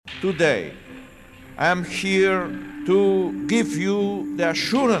today, I am here to give you the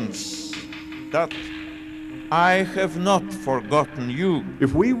assurance that I have not forgotten you.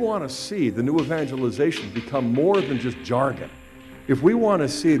 If we want to see the new evangelization become more than just jargon, if we want to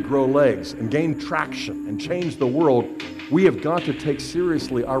see it grow legs and gain traction and change the world, we have got to take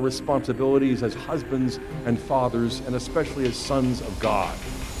seriously our responsibilities as husbands and fathers, and especially as sons of God.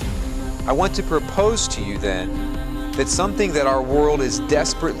 I want to propose to you then that something that our world is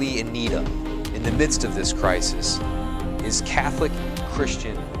desperately in need of in the midst of this crisis is Catholic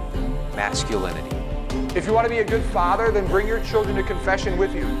Christian masculinity. If you want to be a good father, then bring your children to confession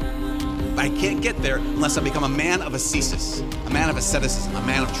with you. I can't get there unless I become a man of ascesis, a man of asceticism, a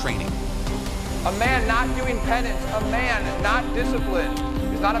man of training. A man not doing penance, a man not disciplined,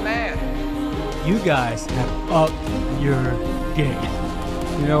 is not a man. You guys have upped your game.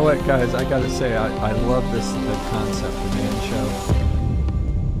 You know what, guys? I gotta say, I love the concept of Man Show.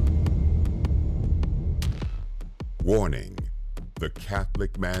 Warning: the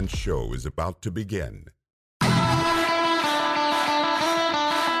Catholic Man Show is about to begin.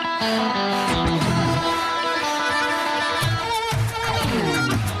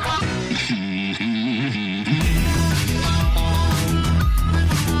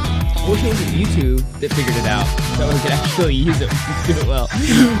 We'll change it to you two that figured it out, so we can actually use it. Do it well.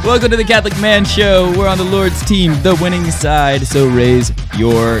 Welcome to the Catholic Man Show. We're on the Lord's team, the winning side, so raise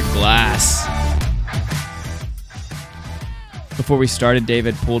your glass. Before we started,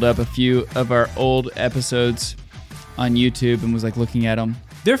 David pulled up a few of our old episodes on YouTube and was like looking at them.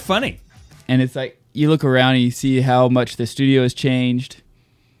 They're funny. And it's like, you look around and you see how much the studio has changed.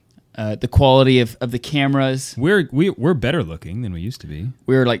 The quality of the cameras. We're better looking than we used to be.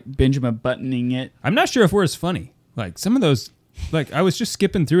 We were like Benjamin buttoning it. I'm not sure if we're as funny. Like some of those, like I was just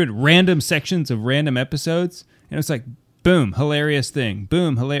skipping through it, random sections of random episodes, and it's like, boom, hilarious thing.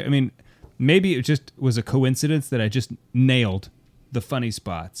 Boom, hilarious. I mean, maybe it just was a coincidence that I just nailed the funny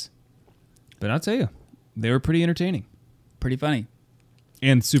spots. But I'll tell you, they were pretty entertaining. Pretty funny.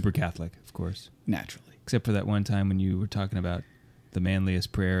 And super Catholic, of course. Naturally. Except for that one time when you were talking about the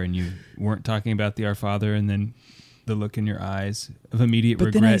manliest prayer and you weren't talking about the Our Father, and then the look in your eyes of immediate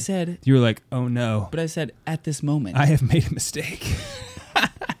regret. But then I said... You were like, oh no. But I said, at this moment... I have made a mistake.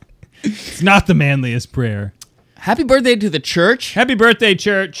 It's not the manliest prayer. Happy birthday to the church. Happy birthday,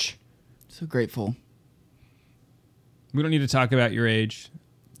 church. So grateful. We don't need to talk about your age.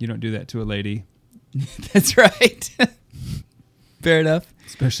 You don't do that to a lady. That's right. Fair enough.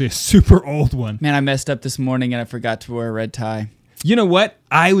 Especially a super old one. Man, I messed up this morning and I forgot to wear a red tie. You know what?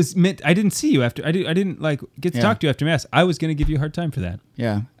 I didn't see you after. I didn't like get to talk to you after Mass. I was going to give you a hard time for that.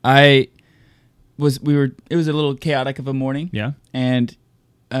 Yeah. It was a little chaotic of a morning. Yeah. And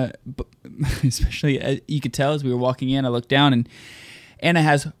especially, you could tell as we were walking in, I looked down and Anna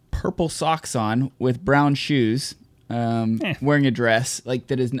has purple socks on with brown shoes, wearing a dress like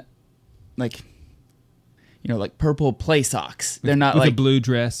that is like, you know, like purple play socks. They're not with like a blue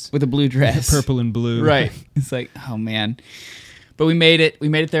dress. With a blue dress. Purple and blue. Right. It's like, oh man. But we made it. We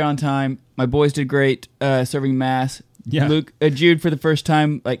made it there on time. My boys did great serving Mass. Yeah. Jude for the first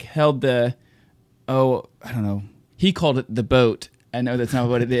time like held I don't know. He called it the boat. I know that's not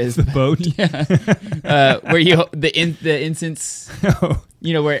what it is. The boat? Yeah. Where you the incense. Oh.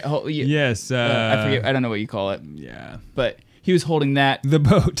 You know where yes. I forget. I don't know what you call it. Yeah. But he was holding that. The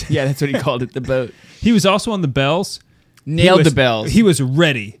boat. Yeah, that's what he called it. The boat. He was also on the bells. Nailed the bells. He was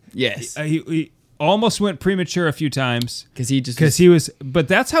ready. Yes. He almost went premature a few times because he was. But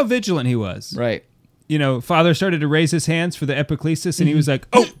that's how vigilant he was. Right. You know, Father started to raise his hands for the epiclesis, and he was like,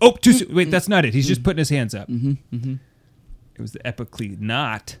 too soon. Wait, that's not it. He's just putting his hands up. Mm-hmm. Mm-hmm. It was the epiclesis.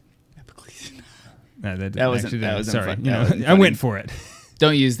 No, that wasn't sorry. Fun. You know, I went for it.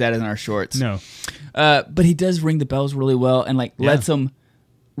 Don't use that in our shorts. No. But he does ring the bells really well and lets them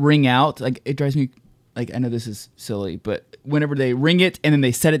ring out. Like it drives me. Like I know this is silly, but whenever they ring it and then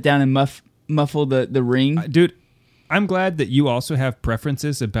they set it down and muffle the ring, dude. I'm glad that you also have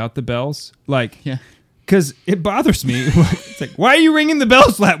preferences about the bells. Like, yeah, because it bothers me. It's like, why are you ringing the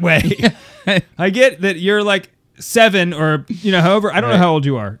bells that way? I get that you're like 7 or however. I don't know how old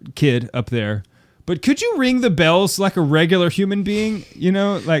you are, kid up there. But could you ring the bells like a regular human being?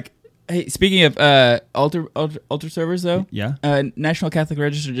 Like. Hey, speaking of altar servers, though, yeah, National Catholic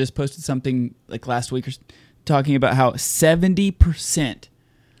Register just posted something like last week talking about how 70%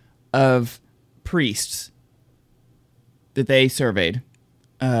 of priests that they surveyed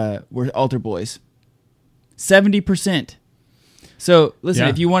were altar boys. 70%. So listen,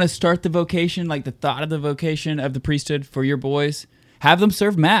 if you want to start the vocation, like the thought of the vocation of the priesthood for your boys, have them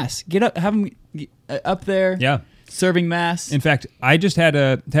serve Mass. Get up, have them up there. Yeah. serving mass. In fact, I just had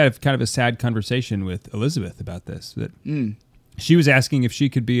kind of a sad conversation with Elizabeth about this. That she was asking if she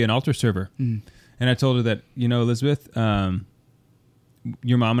could be an altar server, and I told her that, Elizabeth,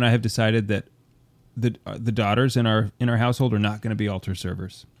 your mom and I have decided that the daughters in our household are not going to be altar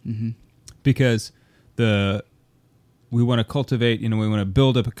servers, because we want to cultivate. We want to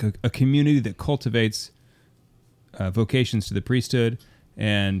build up a community that cultivates vocations to the priesthood.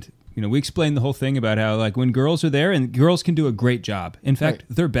 And we explained the whole thing about how, like, when girls are there, and girls can do a great job. In fact,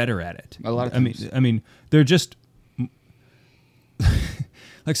 they're better at it. A lot of times. I mean, they're just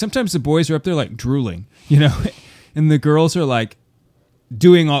like, sometimes the boys are up there like drooling, and the girls are like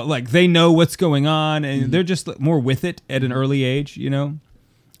doing all, like, they know what's going on, and they're just more with it at an early age,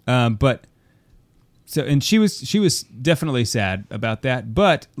 But so, and she was definitely sad about that.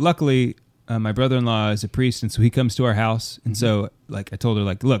 But luckily, my brother-in-law is a priest, and so he comes to our house. And so, like, I told her,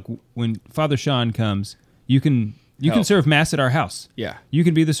 like, look, when Father Sean comes, you can serve mass at our house. Yeah, you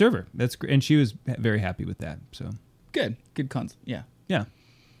can be the server. That's great. And she was very happy with that. So good concept. Yeah.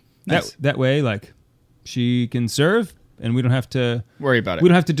 Nice. That way, like, she can serve, and we don't have to worry about it. We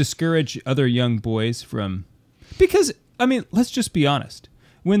don't have to discourage other young boys from, because, I mean, let's just be honest.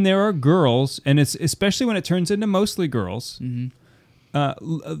 When there are girls, and it's especially when it turns into mostly girls,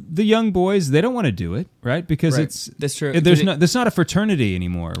 the young boys, they don't want to do it, right? Because that's true. There's not a fraternity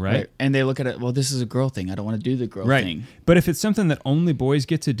anymore, right? And they look at it, well, this is a girl thing. I don't want to do the girl thing. But if it's something that only boys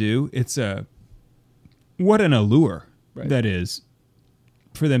get to do, it's what an allure that is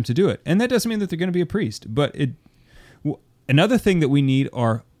for them to do it. And that doesn't mean that they're going to be a priest. But another thing that we need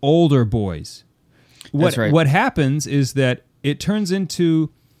are older boys. That's right. What happens is that it turns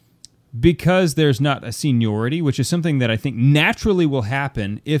into, because there's not a seniority, which is something that I think naturally will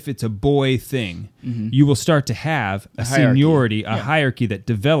happen if it's a boy thing, you will start to have a seniority, a hierarchy that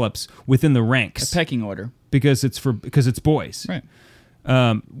develops within the ranks. A pecking order. Because it's boys. Right.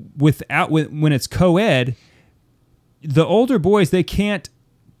 When it's co-ed, the older boys, they can't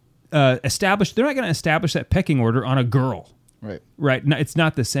they're not going to establish that pecking order on a girl. Right. No, it's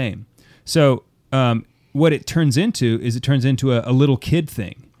not the same. So what it turns into is a little kid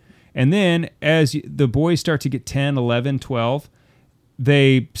thing. And then as the boys start to get 10, 11, 12,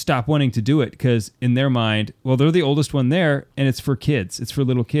 they stop wanting to do it because in their mind, well, they're the oldest one there, and it's for kids. It's for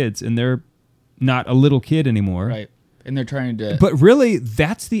little kids, and they're not a little kid anymore. Right. And they're trying to... But really,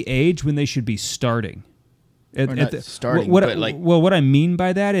 that's the age when they should be starting. What I mean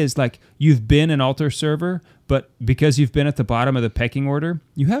by that is, like, you've been an altar server, but because you've been at the bottom of the pecking order,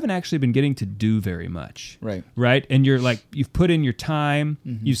 you haven't actually been getting to do very much. Right? And you're like, you've put in your time,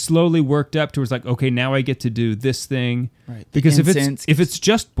 you've slowly worked up towards, like, okay, now I get to do this thing. Right. Because if it's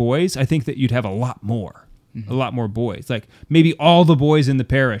just boys, I think that you'd have a lot more boys. Like, maybe all the boys in the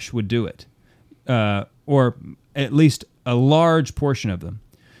parish would do it, or at least a large portion of them.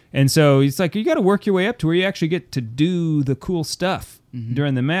 And so it's like, you got to work your way up to where you actually get to do the cool stuff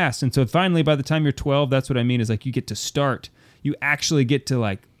during the Mass. And so finally, by the time you're 12, that's what I mean, is like, you get to start. You actually get to,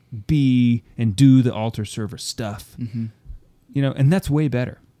 like, be and do the altar server stuff. And that's way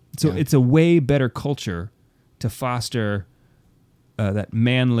better. So it's a way better culture to foster that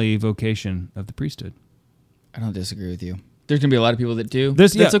manly vocation of the priesthood. I don't disagree with you. There's going to be a lot of people that do.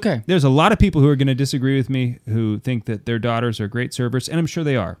 That's okay. There's a lot of people who are going to disagree with me, who think that their daughters are great servers, and I'm sure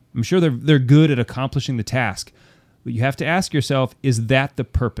they are. I'm sure they're good at accomplishing the task. But you have to ask yourself, is that the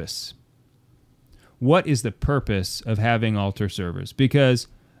purpose? What is the purpose of having altar servers? Because,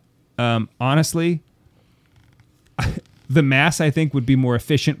 honestly, the Mass, I think, would be more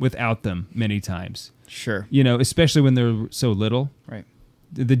efficient without them many times. Sure. Especially when they're so little. Right.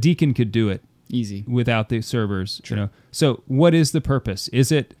 The deacon could do it. Easy. Without the servers, So what is the purpose?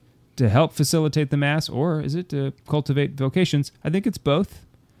 Is it to help facilitate the Mass, or is it to cultivate vocations? I think it's both,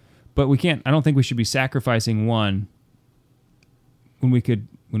 but I don't think we should be sacrificing one when we could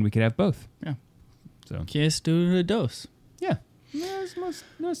have both. Yeah. So. Que esto dos. Yeah.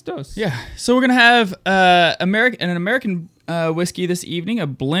 Nos dos. Yeah. So we're gonna have an American whiskey this evening, a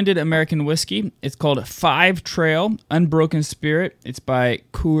blended American whiskey. It's called 5 Trail Unbroken Spirit. It's by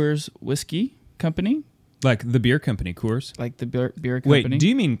Coors Whiskey Company. Like the beer company, Coors? Like the beer company. Wait, do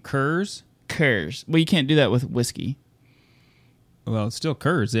you mean Coors? Coors. Well, you can't do that with whiskey. Well, it's still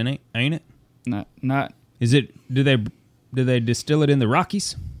Coors, ain't it? Not. Is it? Do they distill it in the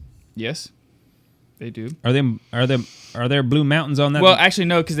Rockies? Yes, they do. Are there Blue Mountains on that? Well, actually,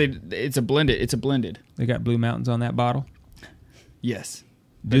 no, because it's a blended. They got Blue Mountains on that bottle? Yes.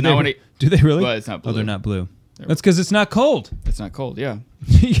 Do they really? Well, it's not blue. Oh, they're not blue. That's because it's not cold. It's not cold, yeah.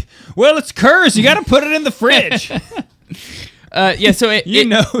 Well, it's Coors. You got to put it in the fridge. Yeah, so you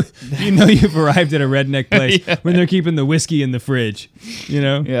know you've arrived at a redneck place when they're keeping the whiskey in the fridge. You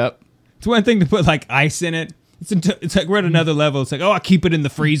know. Yep. It's one thing to put like ice in it. It's like we're at another level. It's like, oh, I keep it in the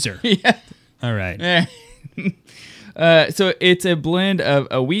freezer. Yeah. All right. So it's a blend of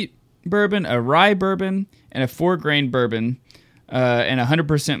a wheat bourbon, a rye bourbon, and a 4-grain bourbon, and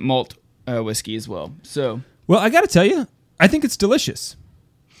 100% malt whiskey as well. So, well, I got to tell you, I think it's delicious.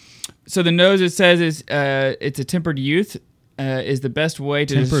 So the nose, it says, is it's a tempered youth. Is the best way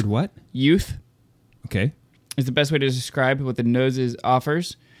to tempered what? Youth. Okay. Is the best way to describe what the nose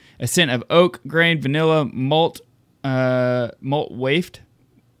offers. A scent of oak, grain, vanilla, malt wafted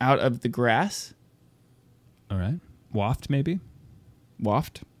out of the grass. All right. Waft, maybe?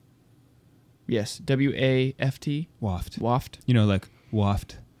 Waft. Yes. W-A-F-T. Waft. Waft. You know, like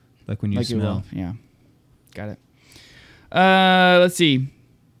waft. Like when you smell. Yeah. Got it. Let's see.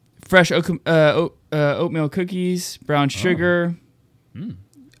 Fresh oatmeal cookies, brown sugar.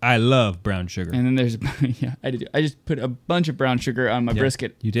 I love brown sugar. And then there's, yeah, I did. I just put a bunch of brown sugar on my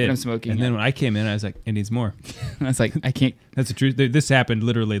brisket. You did. When I'm smoking. And then when I came in, I was like, it needs more. I was like, I can't. That's the truth. This happened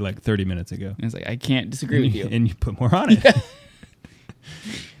literally like 30 minutes ago. I was like, I can't disagree with you. And you put more on it. Yeah.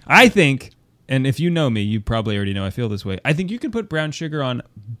 I think, and if you know me, you probably already know I feel this way. I think you can put brown sugar on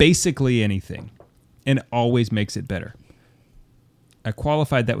basically anything, and it always makes it better. I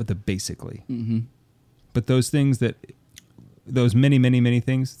qualified that with the basically. Mm-hmm. But those things those many, many, many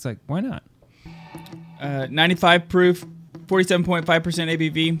things, it's like, why not? 95 proof, 47.5%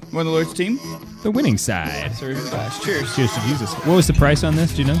 ABV. More the Lord's team. The winning side. Cheers. Cheers. Cheers to Jesus. What was the price on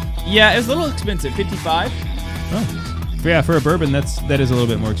this? Do you know? Yeah, it was a little expensive. 55. Oh. Yeah, for a bourbon, that is a little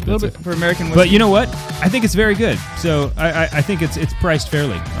bit more expensive. A little bit for American whiskey. But you know what? I think it's very good. So I think it's priced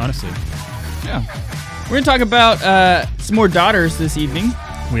fairly, honestly. Yeah. We're going to talk about some more daughters this evening.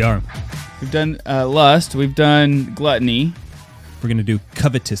 We are. We've done lust. We've done gluttony. We're going to do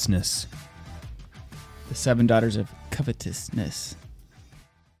covetousness. The 7 daughters of covetousness.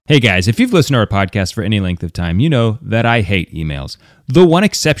 Hey guys, if you've listened to our podcast for any length of time, you know that I hate emails. The one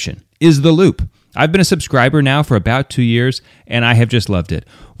exception is The Loop. I've been a subscriber now for about 2 years, and I have just loved it.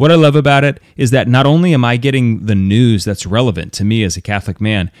 What I love about it is that not only am I getting the news that's relevant to me as a Catholic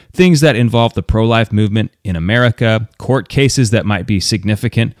man, things that involve the pro-life movement in America, court cases that might be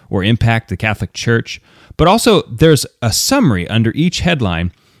significant or impact the Catholic Church, but also there's a summary under each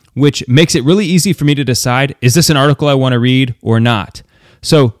headline, which makes it really easy for me to decide, is this an article I want to read or not?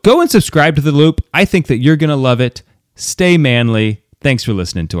 So go and subscribe to The Loop. I think that you're going to love it. Stay manly. Thanks for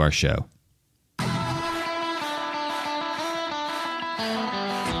listening to our show.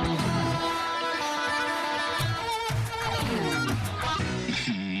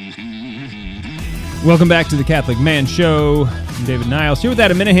 Welcome back to the Catholic Man Show. I'm David Niles here with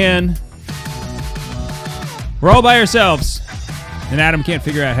Adam Minahan. We're all by ourselves, and Adam can't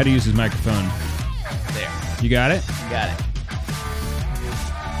figure out how to use his microphone. There. You got it? Got it.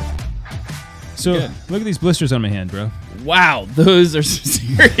 So, Good. Look at these blisters on my hand, bro. Wow, those are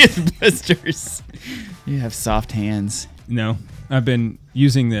some serious blisters. You have soft hands. No, I've been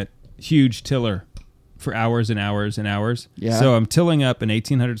using that huge tiller for hours and hours and hours. Yeah. So I'm tilling up an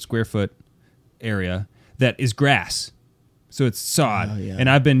 1,800 square foot area that is grass, so it's sod. Oh, yeah. And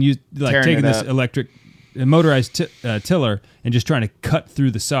I've been taking this electric motorized tiller and just trying to cut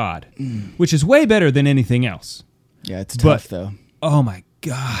through the sod, which is way better than anything else. Yeah, it's tough though. Oh my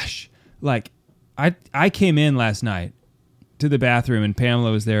gosh. Like I came in last night to the bathroom and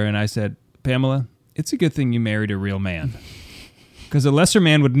Pamela was there, and I said, Pamela, it's a good thing you married a real man, because a lesser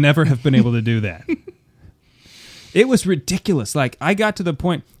man would never have been able to do that. It was ridiculous. Like, I got to the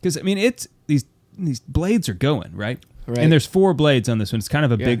point, because I mean, it's these blades are going right, and there's 4 blades on this one. It's kind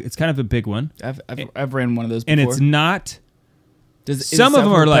of a big. It's kind of a big one. I've ran one of those before. And it's not. Some of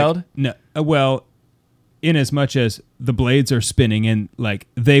them are like no. Well, in as much as the blades are spinning and like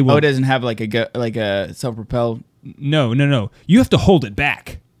they will. Oh, it doesn't have like a self-propel. No. You have to hold it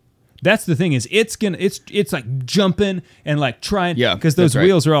back. That's the thing, is it's like jumping and like trying, because those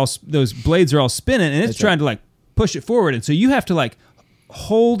wheels are all, those blades are all spinning, and it's trying to like push it forward, and so you have to like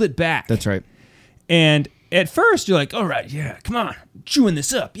hold it back. That's right. And at first you're like, all right, yeah, come on, chewing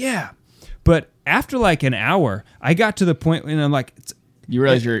this up, yeah. But after like an hour, I got to the point when I'm like, you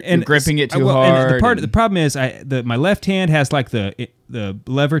realize you're gripping it too hard. And the problem is my left hand has like the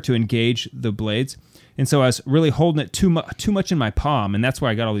lever to engage the blades. And so I was really holding it too much in my palm, and that's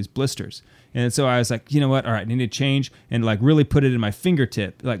why I got all these blisters. And so I was like, you know what? All right, I need to change and like really put it in my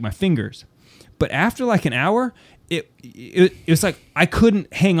fingertip, like my fingers. But after like an hour, it was like I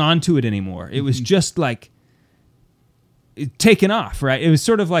couldn't hang on to it anymore. It was just like taken off, right? It was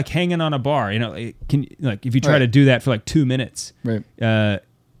sort of like hanging on a bar. If you try to do that for like 2 minutes, right?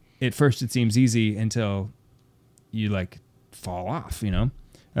 At first it seems easy until you like fall off,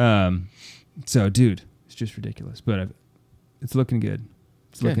 So, dude, it's just ridiculous. But it's looking good.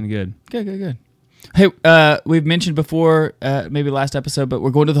 Looking good. Good. Hey, we've mentioned before, maybe last episode, but we're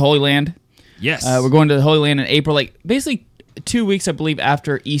going to the Holy Land. Yes. We're going to the Holy Land in April, like basically 2 weeks, I believe,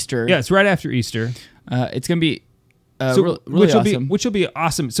 after Easter. Yeah, it's right after Easter. It's going to be really awesome. Which will be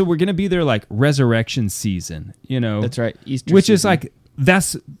awesome. So we're going to be there like resurrection season, That's right. Easter Which season. is like,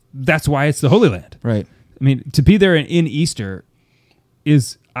 that's why it's the Holy Land. Right. I mean, to be there in Easter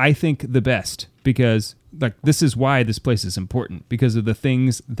is, I think, the best because like this is why this place is important because of the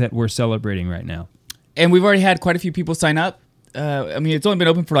things that we're celebrating right now. And we've already had quite a few people sign up. It's only been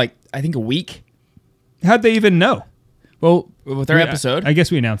open for like, I think a week. How'd they even know? Well, with our episode. I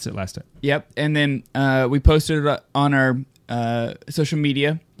guess we announced it last time. Yep. And then we posted it on our social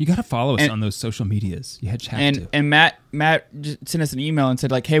media. You got to follow us on those social medias. You have to. And Matt just sent us an email and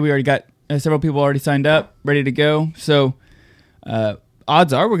said like, hey, we already got several people already signed up, ready to go. So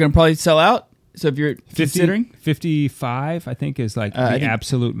odds are we're going to probably sell out. So if you're considering 55, I think is like the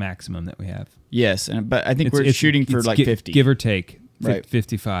absolute maximum that we have. Yes, but I think we're shooting for like 50, give or take. Right,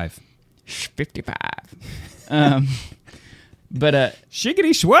 55. 55. But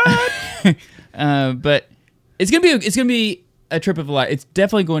shiggity swat. But it's gonna be a trip of a lot. It's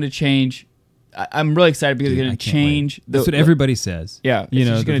definitely going to change. I'm really excited because it's going to change. That's what everybody says. Yeah,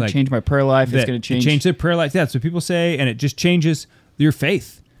 it's going to change my prayer life. It's going to change their prayer life. That's what people say, and it just changes your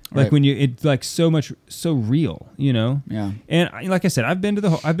faith. Like when it's like so real, Yeah. And like I said, I've been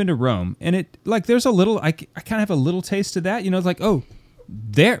to Rome, and it like there's a little I kind of have a little taste of that. It's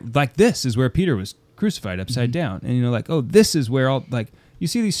like this is where Peter was crucified upside down, and this is where all like you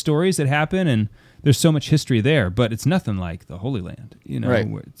see these stories that happen, and there's so much history there, but it's nothing like the Holy Land. Right.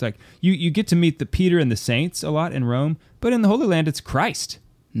 Where it's like you get to meet the Peter and the saints a lot in Rome, but in the Holy Land it's Christ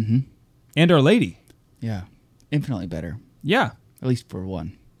and Our Lady. Yeah, infinitely better. Yeah, at least for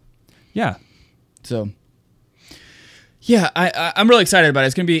one. Yeah. So, yeah, I'm really excited about it.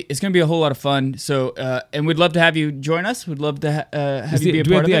 It's gonna be a whole lot of fun. So, and we'd love to have you join us. We'd love to have you be a part of it. Do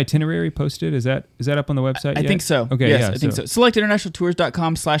we have the itinerary posted? Is that up on the website? I think so. Okay, yes, I think so.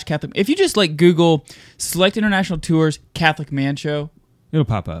 SelectInternationalTours.com/Catholic. If you just like Google Select International Tours Catholic Man Show, it'll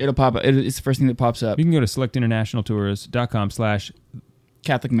pop up. It's the first thing that pops up. You can go to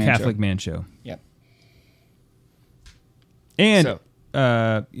SelectInternationalTours.com/Catholic Man Show. Yep. And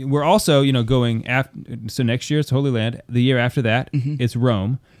we're also, going after. So next year it's Holy Land. The year after that it's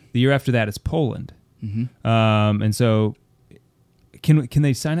Rome. The year after that it's Poland. And so, can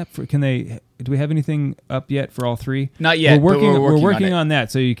they sign up for? Do we have anything up yet for all three? Not yet. We're working on that.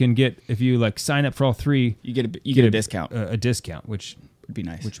 So you can get, if you like sign up for all three, you get a discount. A discount, which would be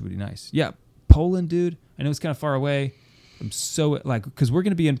nice. Yeah, Poland, dude. I know it's kind of far away. I'm so because we're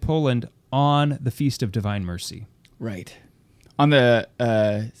going to be in Poland on the Feast of Divine Mercy. Right. On the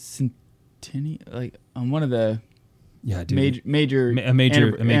centennial, on one of the major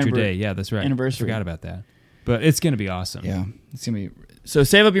day. Yeah, that's right. Anniversary. I forgot about that. But it's going to be awesome. Yeah, it's going to be. So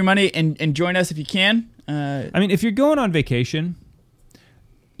save up your money and join us if you can. If you're going on vacation,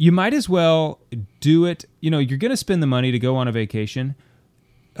 you might as well do it. You're going to spend the money to go on a vacation.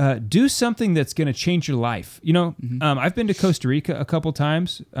 Do something that's going to change your life. I've been to Costa Rica a couple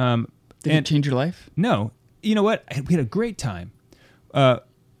times. Did it change your life? No. You know what? We had a great time.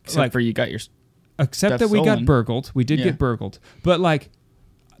 Except for you got your Except that we got burgled. We did get burgled. But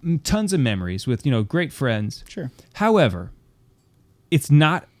tons of memories with, great friends. Sure. However, it's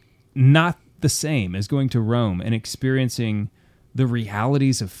not the same as going to Rome and experiencing the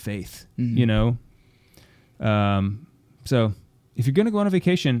realities of faith, So if you're going to go on a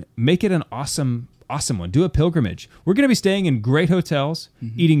vacation, make it an awesome one. Do a pilgrimage. We're going to be staying in great hotels,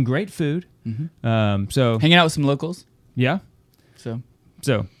 eating great food. So hanging out with some locals. Yeah. So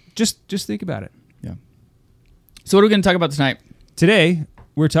just think about it. Yeah. So what are we going to talk about tonight? Today,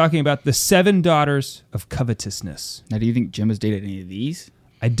 we're talking about the 7 Daughters of Covetousness. Now, do you think Jim has dated any of these?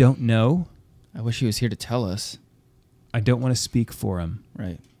 I don't know. I wish he was here to tell us. I don't want to speak for him.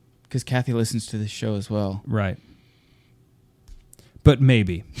 Right. Because Kathy listens to this show as well. Right. But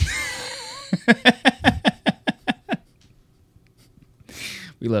maybe.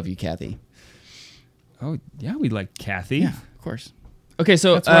 We love you, Kathy. Oh, yeah, we like Kathy. Yeah, of course. Okay,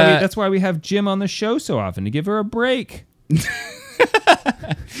 so that's why we have Jim on the show so often, to give her a break.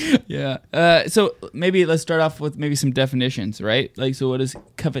 Yeah. So maybe let's start off with maybe some definitions, right? So what is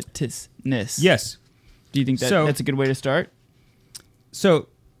covetousness? Yes. Do you think that's a good way to start? So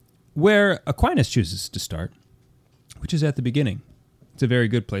where Aquinas chooses to start, which is at the beginning. It's a very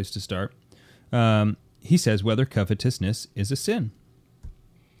good place to start. He says whether covetousness is a sin.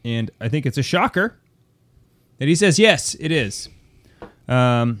 And I think it's a shocker that he says, yes, it is.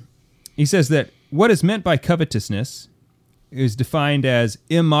 He says that what is meant by covetousness is defined as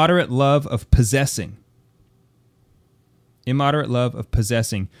immoderate love of possessing. Immoderate love of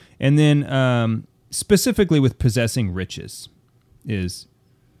possessing. And then specifically with possessing riches is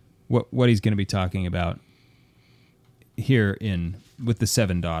what he's going to be talking about here with the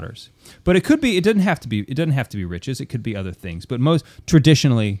 7 daughters. But it doesn't have to be riches. It could be other things. But most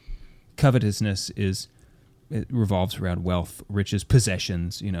traditionally, covetousness it revolves around wealth, riches,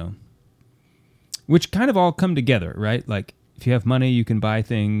 possessions, which kind of all come together, right? Like if you have money, you can buy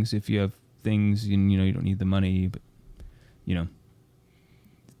things. If you have things, you don't need the money, but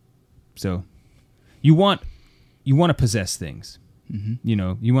so you want to possess things.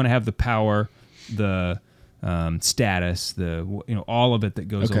 Mm-hmm. You want to have the power, the status, all of it that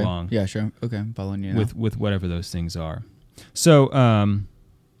goes along. Yeah, sure. Okay, I'm following you now. With whatever those things are. So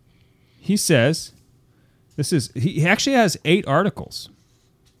he says he actually has 8 articles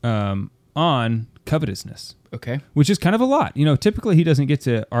on covetousness. Okay, which is kind of a lot. Typically he doesn't get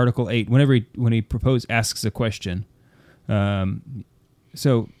to Article 8 when he asks a question.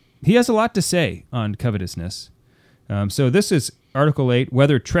 So he has a lot to say on covetousness. So this is Article 8,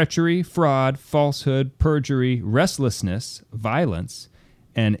 whether treachery, fraud, falsehood, perjury, restlessness, violence,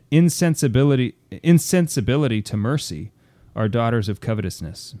 and insensibility to mercy are daughters of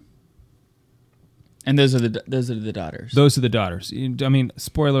covetousness. And those are the daughters. Those are the daughters. I mean,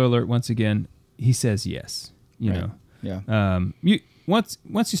 spoiler alert. Once again, he says yes. Yeah. Once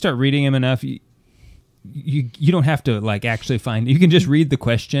you start reading him enough, you don't have to actually find. You can just read the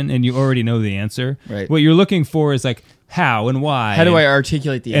question and you already know the answer. Right. What you're looking for is how and why. How do I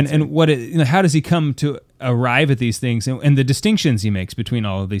articulate the answer? And how does he come to arrive at these things and the distinctions he makes between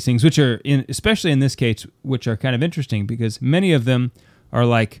all of these things, which are especially in this case, which are kind of interesting because many of them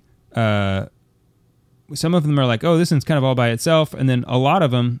are some of them are oh, this one's kind of all by itself, and then a lot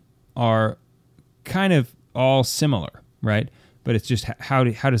of them are kind of all similar, right? But it's just how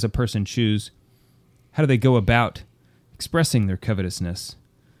does a person choose? How do they go about expressing their covetousness?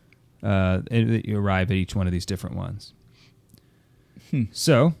 And you arrive at each one of these different ones.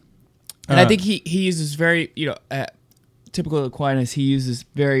 So, and I think he uses very typical Aquinas. He uses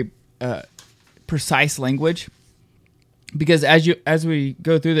very precise language because as we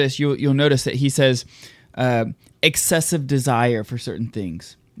go through this, you'll notice that he says excessive desire for certain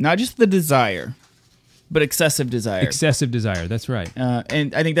things, not just the desire. But excessive desire. Excessive desire, that's right.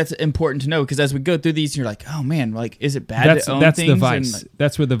 And I think that's important to know because as we go through these, you're oh man, is it bad to own things? That's the vice.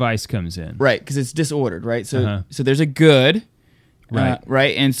 That's where the vice comes in. Right, because it's disordered, right? So so there's a good, right?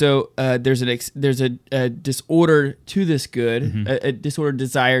 Right, and so there's a disorder to this good, mm-hmm. a disordered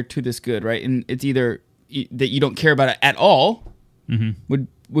desire to this good, right? And it's either that you don't care about it at all, mm-hmm.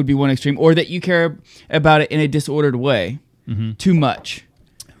 would be one extreme, or that you care about it in a disordered way, mm-hmm. too much.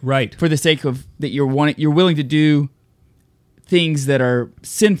 Right. For the sake of that you're willing to do things that are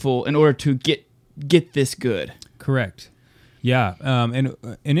sinful in order to get this good. Correct. Yeah. And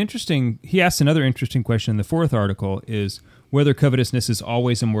an interesting, he asks another interesting question in the 4th article is whether covetousness is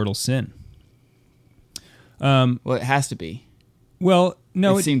always a mortal sin. Well, it has to be. Well,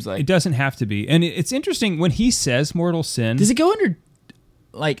 no, it seems like it doesn't have to be. And it's interesting when he says mortal sin. Does it go under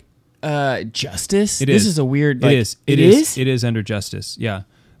justice? This is a weird. It is. It is under justice. Yeah.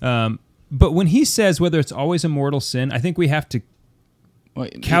 But when he says whether it's always a mortal sin, I think we have to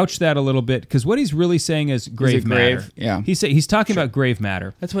couch that a little bit because what he's really saying is grave matter. Yeah. He's talking about grave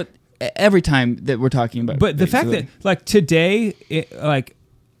matter. That's what every time that we're talking about. But the fact that today, in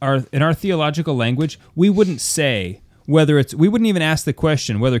our theological language, we wouldn't say we wouldn't even ask the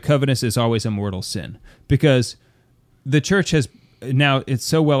question whether covetousness is always a mortal sin because the church has now it's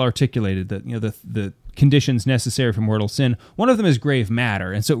so well articulated that the conditions necessary for mortal sin. One of them is grave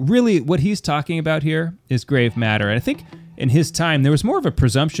matter. And so really what he's talking about here is grave matter. And I think in his time, there was more of a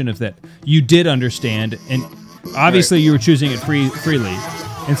presumption of that you did understand, and obviously you were choosing it freely.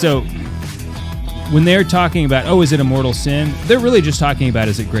 And so when they're talking about, is it a mortal sin? They're really just talking about,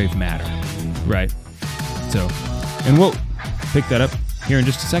 is it grave matter? Right? So, and we'll pick that up here in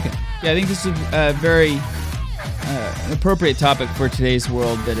just a second. Yeah, I think this is a very an appropriate topic for today's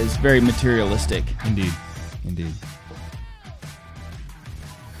world that is very materialistic. Indeed.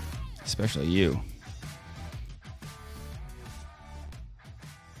 Especially you.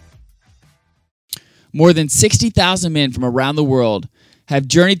 More than 60,000 men from around the world have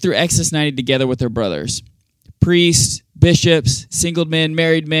journeyed through Exodus 90 together with their brothers. Priests, bishops, single men,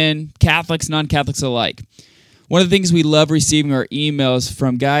 married men, Catholics, non-Catholics alike. One of the things we love receiving are emails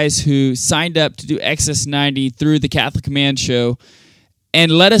from guys who signed up to do Exodus 90 through the Catholic Command Show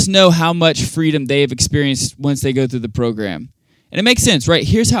and let us know how much freedom they have experienced once they go through the program. And it makes sense, right?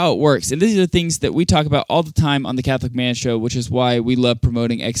 Here's how it works. And these are the things that we talk about all the time on the Catholic Man Show, which is why we love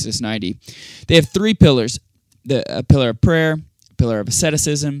promoting Exodus 90. They have 3 pillars: a pillar of prayer, a pillar of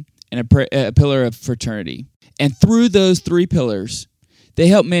asceticism, and a pillar of fraternity. And through those 3 pillars, they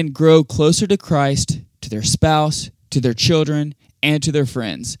help men grow closer to Christ, to their spouse, to their children, and to their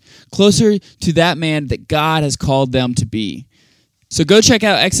friends. Closer to that man that God has called them to be. So go check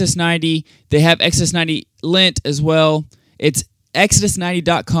out Exodus 90. They have Exodus 90 Lent as well. It's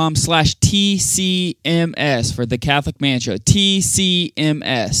exodus90.com/TCMS for the Catholic Man Show.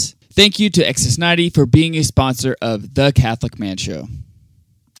 TCMS. Thank you to Exodus 90 for being a sponsor of the Catholic Man Show.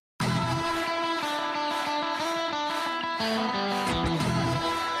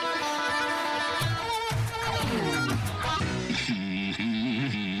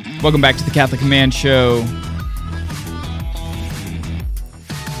 Welcome back to the Catholic Man Show.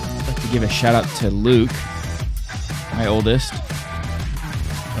 I'd like to give a shout out to Luke, my oldest.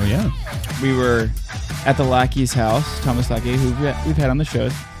 Oh, yeah. We were at the Lackey's house, Thomas Lackey, who we've had on the show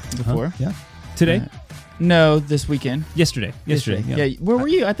before. Yeah. Today? No, this weekend. Yesterday. Yeah. Where were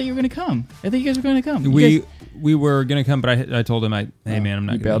you? I thought you were going to come. I thought you guys were going to come. We were going to come, but I told him, hey, man, I'm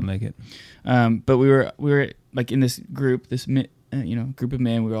not going to be able to make it. But we were like in this group, group of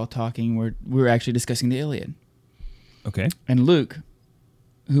men. We were all talking. We were actually discussing the Iliad. Okay. And Luke,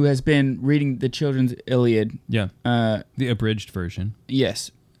 who has been reading the children's Iliad. Yeah. The abridged version.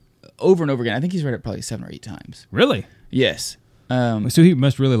 Yes. Over and over again. I think he's read it probably 7 or 8 times. Really? Yes. So he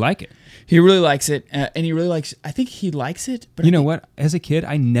must really like it. He really likes it. And he really likes... I think he likes it. But you know what? As a kid,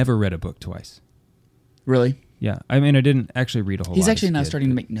 I never read a book twice. Really? Yeah. I mean, I didn't actually read a whole lot. He's actually now starting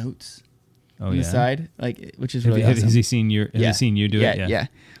to make notes. On the side, which is really awesome. Has he seen you? Has he seen you do it? Yeah,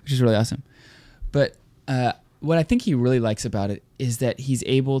 which is really awesome. But what I think he really likes about it is that he's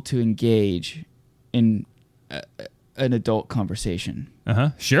able to engage in an adult conversation.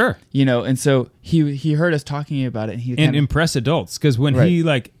 Sure. And so he heard us talking about it, and impress adults, because when he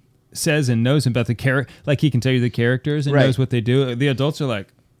says and knows about the character, like he can tell you the characters and knows what they do. The adults are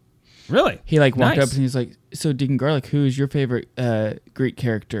like, really? He walked up and he's like, "So Deacon Garlic, who is your favorite Greek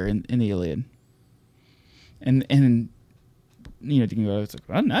character in the Iliad?" And Deacon Garlic's like,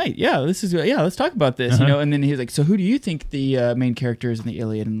 "Oh, nice, let's talk about this." And then he's like, "So who do you think the main character is in the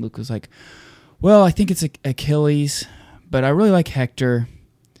Iliad?" And Luke was like, "Well, I think it's Achilles, but I really like Hector."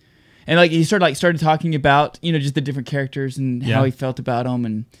 And he started talking about just the different characters and how he felt about them,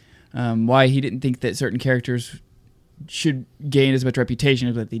 and why he didn't think that certain characters should gain as much reputation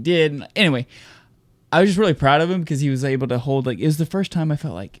as what they did. And anyway, I was just really proud of him because he was able to hold it was the first time I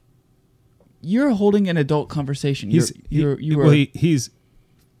felt like you're holding an adult conversation. He's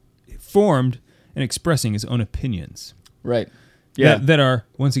formed and expressing his own opinions. Right. Yeah. That are,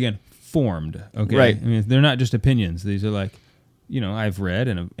 once again, formed. Okay. Right. I mean, they're not just opinions. These are like, I've read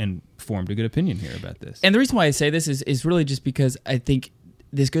and formed a good opinion here about this. And the reason why I say this is really just because I think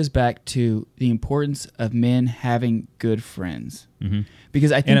this goes back to the importance of men having good friends. Mm-hmm.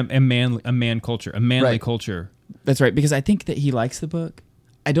 Because I think... And a man culture, a manly culture. That's right. Because I think that he likes the book.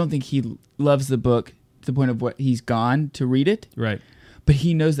 I don't think he loves the book to the point of what he's gone to read it. Right. But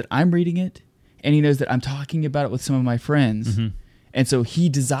he knows that I'm reading it, and he knows that I'm talking about it with some of my friends. Mm-hmm. And so he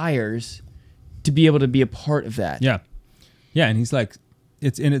desires to be able to be a part of that. Yeah. Yeah, and he's like,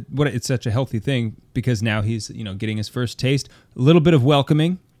 it's such a healthy thing because now he's, getting his first taste, a little bit of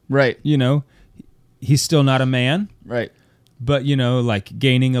welcoming. Right. He's still not a man. Right. But,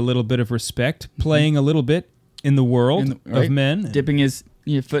 gaining a little bit of respect, playing a little bit in the world of men. Dipping his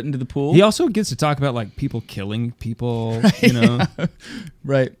foot into the pool. He also gets to talk about people killing people,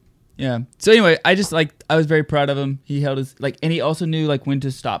 Right. Yeah. So anyway, I was very proud of him. He held his and he also knew when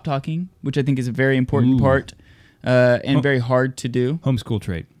to stop talking, which I think is a very important part, and very hard to do. Homeschool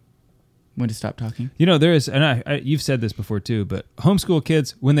trait. When to stop talking. There is, and you've said this before too, but homeschool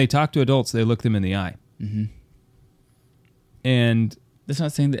kids, when they talk to adults, they look them in the eye. Mm-hmm. And that's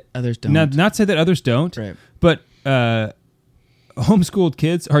not saying that others don't. Not say that others don't. Right. But homeschooled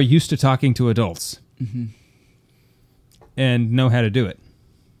kids are used to talking to adults. Mm-hmm. And know how to do it.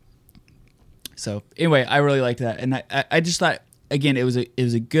 So anyway, I really liked that, and I just thought again it was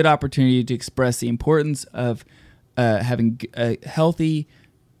a good opportunity to express the importance of having a healthy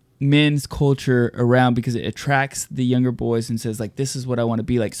men's culture around, because it attracts the younger boys and says this is what I want to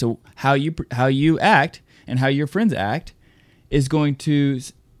be like. So how you act and how your friends act is going to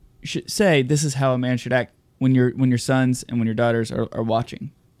say this is how a man should act when your sons and when your daughters are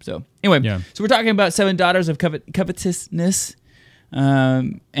watching. So anyway, Yeah. so we're talking about 7 daughters of covetousness,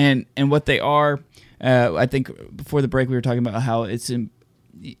 and what they are. I think before the break we were talking about how it's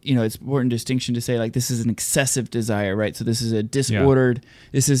it's important distinction to say like this is an excessive desire, right? So this is a disordered.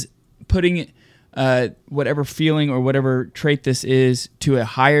 This is putting whatever feeling or whatever trait this is to a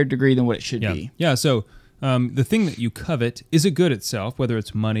higher degree than what it should be. Yeah. So the thing that you covet is a good itself, whether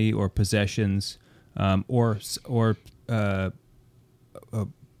it's money or possessions, or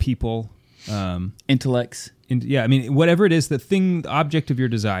people, intellects. I mean, whatever it is, the object of your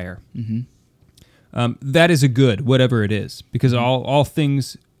desire. That is a good, whatever it is, because all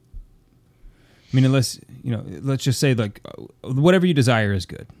things. I mean, unless let's just say like whatever you desire is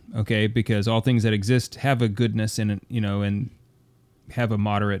good, okay? Because all things that exist have a goodness in it, and have a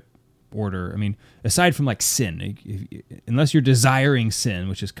moderate order. I mean, aside from like sin, unless you're desiring sin,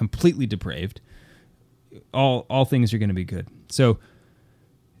 which is completely depraved, all things are going to be good. So,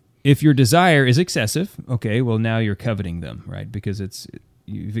 if your desire is excessive, okay, well now you're coveting them, right? Because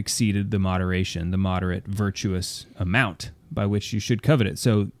you've exceeded the moderate virtuous amount by which you should covet it.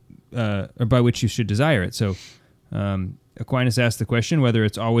 So. Or by which you should desire it. So Aquinas asked the question whether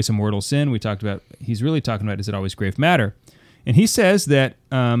it's always a mortal sin. He's really talking about, is it always grave matter? And he says that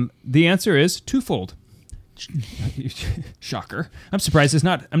the answer is twofold. Shocker. I'm surprised it's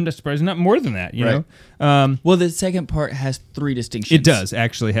not more than that, you know? Well, the second part has 3 distinctions. It does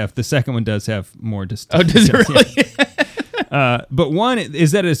actually have, the second one does have more distinctions. Oh, does it really? But one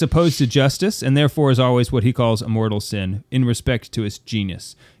is that it is opposed to justice, and therefore is always what he calls a mortal sin in respect to its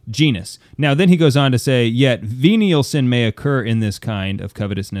genus. Now, then he goes on to say, yet venial sin may occur in this kind of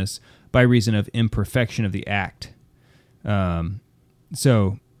covetousness by reason of imperfection of the act. So I'm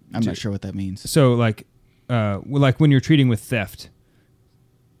not sure what that means. So like when you're treating with theft.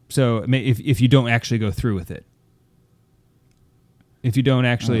 So if you don't actually go through with it, if you don't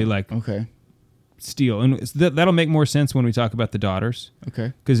actually steal, and that'll make more sense when we talk about the daughters.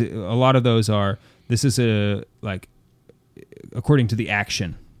 Okay. Because a lot of those this is according to the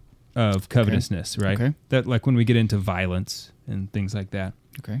action of covetousness, right? Okay. That like when we get into violence and things like that.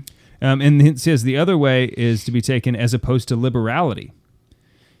 Okay. And it says the other way is to be taken as opposed to liberality,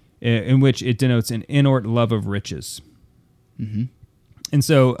 in which it denotes an inordinate love of riches. Mm-hmm. And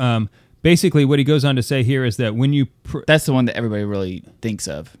so basically what he goes on to say here is that when you... That's the one that everybody really thinks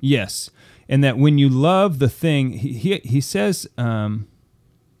of. Yes. And that when you love the thing, he says... I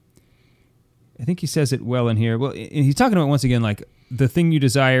think he says it well in here. Well, he's talking about, once again, like the thing you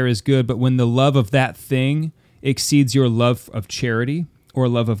desire is good, but when the love of that thing exceeds your love of charity or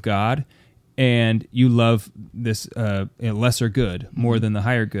love of God, and you love this lesser good more than the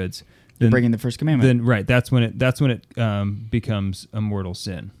higher goods, then breaking the first commandment. Then that's when it becomes a mortal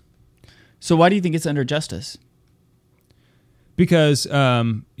sin. So why do you think it's under justice? Because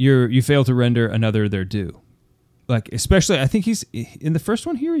you fail to render another their due. Like, especially, I think he's in the first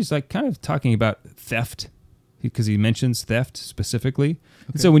one here, he's like kind of talking about theft, because he mentions theft specifically.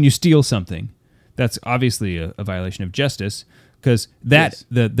 Okay. And so when you steal something, that's obviously a violation of justice, because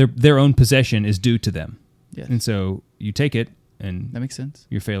their own possession is due to them. Yes. And so you take it, and that makes sense.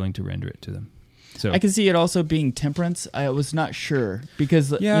 You're failing to render it to them. So I can see it also being temperance. I was not sure,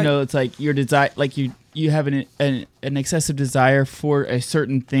 because it's like your desire, like you have an excessive desire for a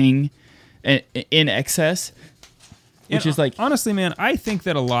certain thing in excess. Which is like, honestly, man, I think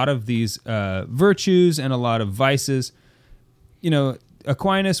that a lot of these virtues and a lot of vices,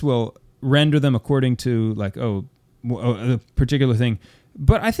 Aquinas will render them according to like, a particular thing.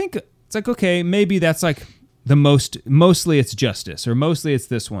 But I think it's like, okay, maybe that's like mostly it's justice, or mostly it's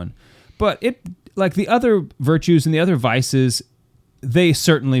this one. But it, like the other virtues and the other vices, they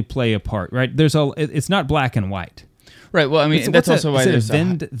certainly play a part, right? It's not black and white. Right. Well, I mean, that's also why there's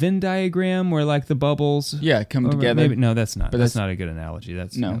a Venn diagram where like the bubbles come together. Maybe, no, that's not. That's not a good analogy.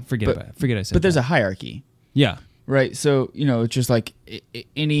 That's forget about it. Forget I said. But there's a hierarchy. Yeah. Right. So it's just like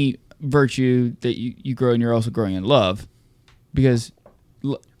any virtue that you grow, and you're also growing in love, because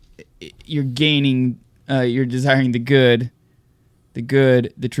you're gaining, you're desiring the good,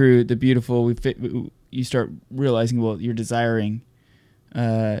 the true, the beautiful. You start realizing, well, you're desiring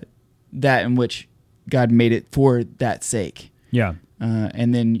that in which God made it for that sake. Yeah.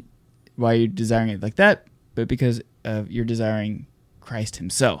 And then why you're desiring it like that, but because you're desiring Christ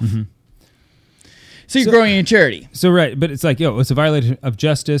himself. Mm-hmm. So you're growing in charity. So right, but it's like, it's a violation of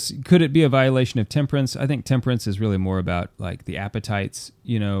justice. Could it be a violation of temperance? I think temperance is really more about like the appetites, But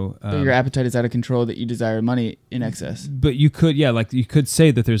your appetite is out of control, that you desire money in excess. But you could, you could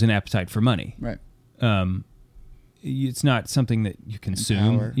say that there's an appetite for money. Right. It's not something that you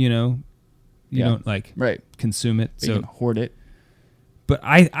consume, You don't like consume it. So you can hoard it. But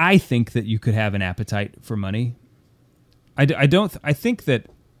I think that you could have an appetite for money. I think that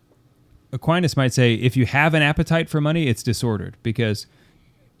Aquinas might say if you have an appetite for money, it's disordered, because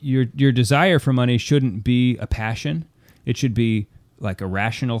your desire for money shouldn't be a passion. It should be like a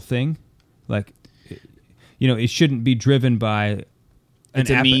rational thing. Like, it shouldn't be driven by it's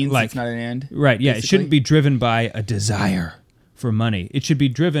a means, it's not an end. Right, yeah. Basically. It shouldn't be driven by a desire for money. It should be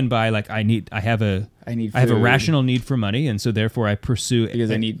driven by like I have a rational need for money, and so therefore I pursue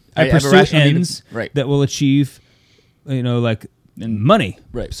because I pursue ends that will achieve money,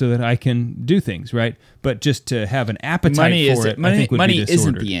 right, so that I can do things, right? But just to have an appetite for it, I think would money be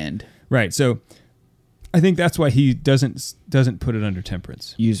disordered. isn't the end, right? So I think that's why he doesn't put it under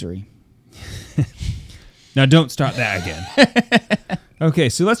temperance. Usury. Now don't start that again. Okay,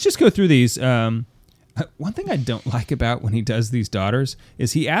 so let's just go through these. One thing I don't like about when he does these daughters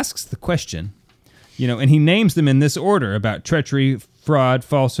is he asks the question, and he names them in this order about treachery, fraud,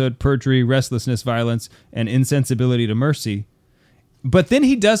 falsehood, perjury, restlessness, violence, and insensibility to mercy. But then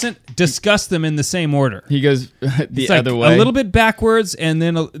he doesn't discuss them in the same order. He goes the other way. A little bit backwards, and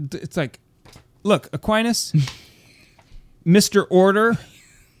then it's like, look, Aquinas, Mr. Order,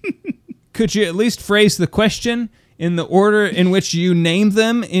 could you at least phrase the question in the order in which you name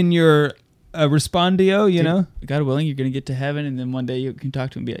them in your respondio, God willing, you're going to get to heaven, and then one day you can talk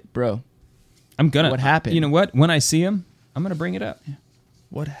to him and be like, bro, what happened? You know what? When I see him, I'm going to bring it up. Yeah.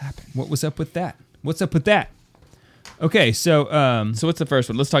 What happened? What was up with that? What's up with that? Okay, so what's the first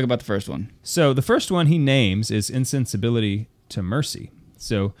one? Let's talk about the first one. So the first one he names is insensibility to mercy.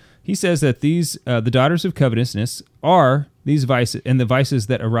 So he says that these the daughters of covetousness are these vices, and the vices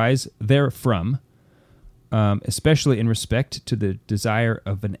that arise therefrom, especially in respect to the desire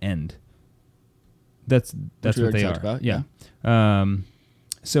of an end. That's what they are. About, yeah.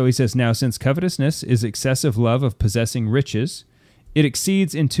 So he says, now since covetousness is excessive love of possessing riches, it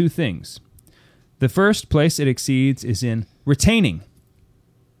exceeds in two things. The first place it exceeds is in retaining.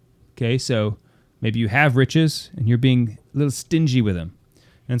 Okay, so maybe you have riches and you're being a little stingy with them.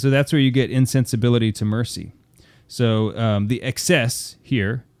 And so that's where you get insensibility to mercy. So the excess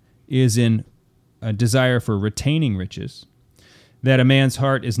here is in a desire for retaining riches, that a man's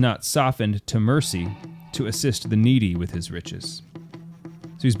heart is not softened to mercy to assist the needy with his riches.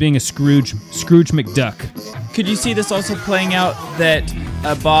 So he's being a Scrooge McDuck. Could you see this also playing out that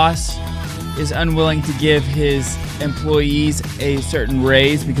a boss is unwilling to give his employees a certain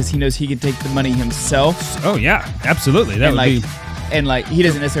raise because he knows he can take the money himself? Oh yeah, absolutely. That would be. And he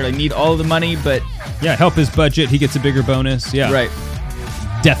doesn't necessarily need all of the money, but yeah, help his budget. He gets a bigger bonus. Yeah, right.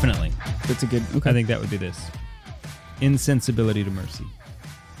 Definitely. That's a good. Okay. I think that would be this. Insensibility to mercy.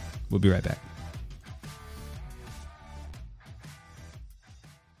 We'll be right back.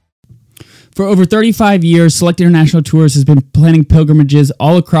 For over 35 years, Select International Tours has been planning pilgrimages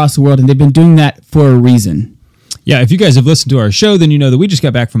all across the world, and they've been doing that for a reason. Yeah, if you guys have listened to our show, then you know that we just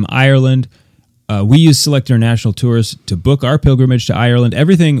got back from Ireland. We used Select International Tours to book our pilgrimage to Ireland.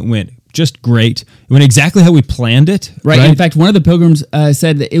 Everything went just great. It went exactly how we planned it. Right. In fact, one of the pilgrims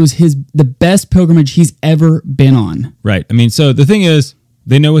said that it was the best pilgrimage he's ever been on. Right. I mean, so the thing is,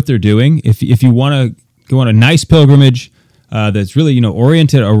 they know what they're doing. If you want to go on a nice pilgrimage that's really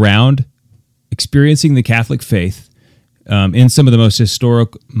oriented around experiencing the Catholic faith in some of the most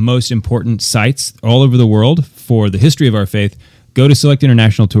historic, most important sites all over the world for the history of our faith, go to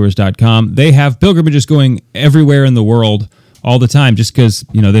selectinternationaltours.com. They have pilgrimages going everywhere in the world all the time just because,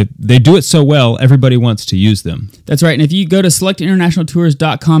 they do it so well, everybody wants to use them. That's right. And if you go to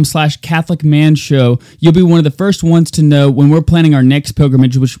selectinternationaltours.com/CatholicManShow, you'll be one of the first ones to know when we're planning our next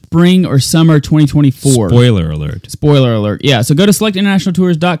pilgrimage, which spring or summer 2024. Spoiler alert. Spoiler alert. Yeah. So go to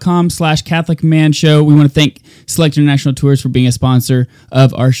selectinternationaltours.com/CatholicManShow. We want to thank Select International Tours for being a sponsor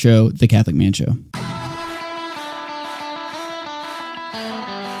of our show, The Catholic Man Show.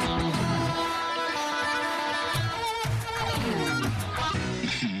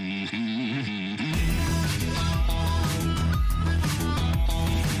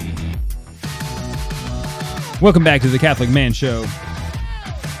 Welcome back to the Catholic Man Show.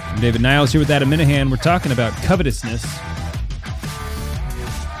 I'm David Niles here with Adam Minahan. We're talking about covetousness.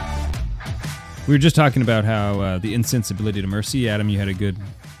 We were just talking about how the insensibility to mercy. Adam, you had a good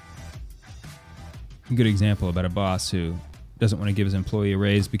example about a boss who doesn't want to give his employee a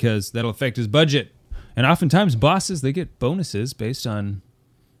raise because that'll affect his budget. And oftentimes bosses, they get bonuses based on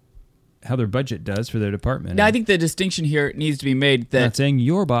how their budget does for their department. Now, I think the distinction here needs to be made that... I'm not saying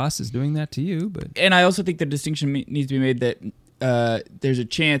your boss is doing that to you, but... And I also think the distinction needs to be made that there's a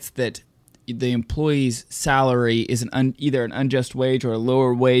chance that the employee's salary is either an unjust wage or a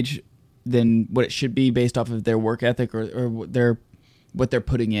lower wage than what it should be based off of their work ethic or their what they're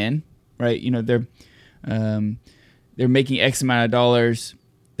putting in, right? They're making X amount of dollars.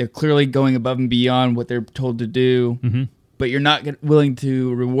 They're clearly going above and beyond what they're told to do, but you're not willing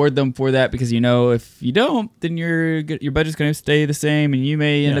to reward them for that because if you don't, then your budget's going to stay the same, and you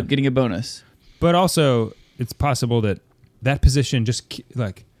may end up getting a bonus. But also, it's possible that position just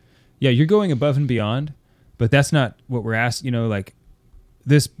you're going above and beyond, but that's not what we're asking.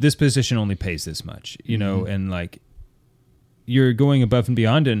 This position only pays this much, and you're going above and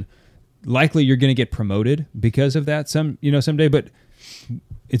beyond, and likely you're going to get promoted because of that someday, but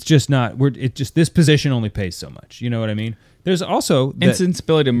it's just not. This position only pays so much. You know what I mean? There's also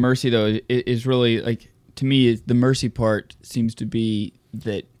insensibility to mercy, though, is really to me the mercy part seems to be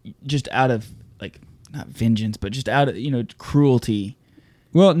that just out of not vengeance, but just out of cruelty.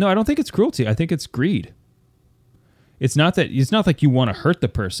 Well, no, I don't think it's cruelty. I think it's greed. It's not like you want to hurt the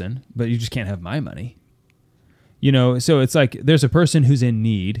person, but you just can't have my money. So it's like there's a person who's in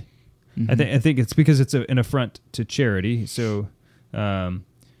need. Mm-hmm. I think it's because it's an affront to charity. So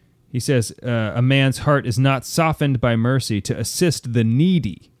he says, a man's heart is not softened by mercy to assist the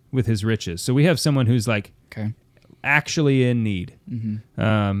needy with his riches. So we have someone who's actually in need.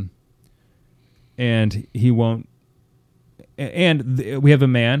 Mm-hmm. And he won't. And we have a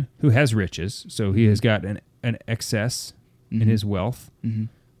man who has riches. So he has got an excess in his wealth. Mm-hmm.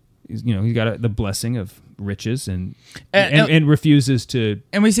 He's got the blessing of riches and refuses to.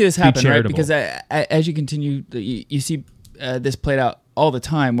 And we see this happen, right? Because as you continue, you see this played out all the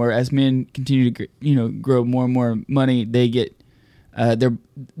time. Where as men continue to grow more and more money, they get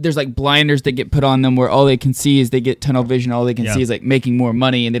there's blinders that get put on them, where all they can see is they get tunnel vision. All they can see is making more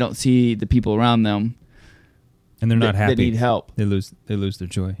money, and they don't see the people around them. And they're not happy. They need help. They lose their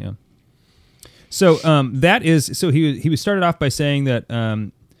joy. Yeah. So he started off by saying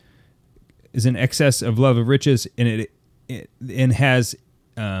that is an excess of love of riches, and it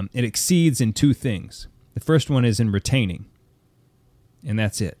exceeds in two things. The first one is in retaining, and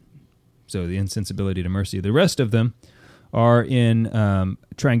that's it. So the insensibility to mercy. The rest of them are in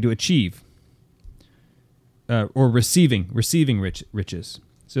trying to achieve or receiving riches.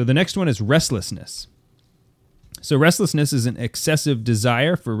 So the next one is restlessness. So restlessness is an excessive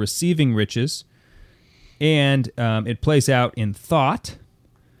desire for receiving riches, and it plays out in thought.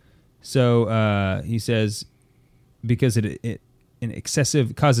 So he says, because it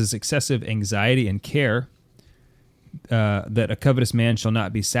causes excessive anxiety and care, that a covetous man shall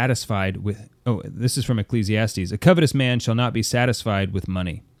not be satisfied with. Oh, this is from Ecclesiastes. A covetous man shall not be satisfied with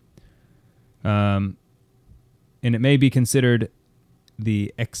money. And it may be considered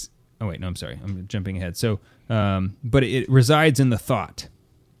the Oh wait, no, I'm sorry, I'm jumping ahead. So, but it resides in the thought.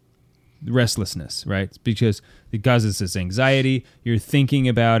 Restlessness, right? Because it causes this anxiety. You're thinking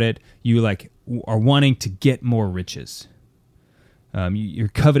about it. You are wanting to get more riches. You're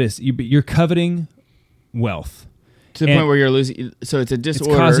covetous. You're coveting wealth to the point where you're losing. So it's a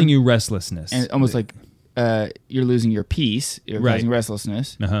disorder. It's causing you restlessness, and almost you're losing your peace. You're causing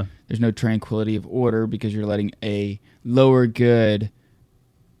restlessness. Uh-huh. There's no tranquility of order because you're letting a lower good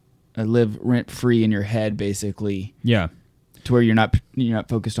live rent free in your head, basically. Yeah. To where you're not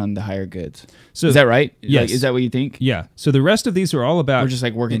focused on the higher goods. So is that right? Yes. Is that what you think? Yeah. So the rest of these are all about. We're just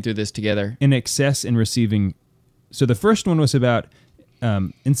working through this together. In excess in receiving. So the first one was about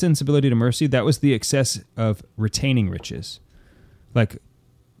insensibility to mercy. That was the excess of retaining riches.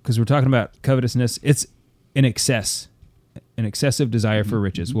 Because we're talking about covetousness, it's an excessive desire for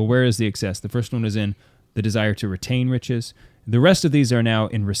riches. Well, where is the excess? The first one was in the desire to retain riches. The rest of these are now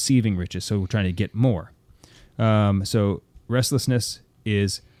in receiving riches. So we're trying to get more. So restlessness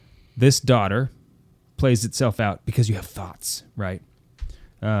is this daughter plays itself out because you have thoughts, right?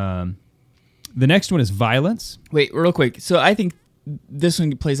 The next one is violence. Wait, real quick. So I think this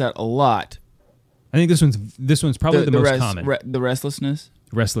one plays out a lot. I think this one's probably the most common. The restlessness.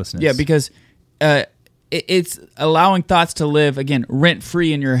 Restlessness. Yeah, because it's allowing thoughts to live again rent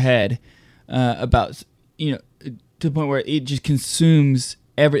free in your head about to the point where it just consumes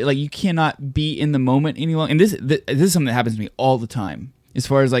you cannot be in the moment any longer. And this is something that happens to me all the time. As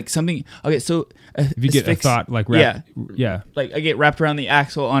far as something, okay, so if you get a thought I get wrapped around the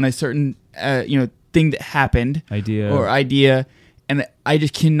axle on a certain thing that happened, idea, and I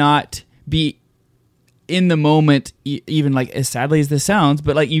just cannot be in the moment, even as sadly as this sounds,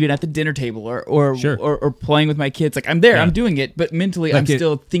 but even at the dinner table or playing with my kids, I'm there, I'm doing it, but mentally I'm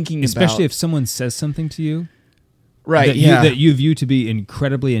still thinking especially if someone says something to you, right? That you view to be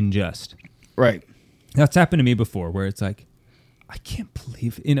incredibly unjust, right? That's happened to me before, where it's I can't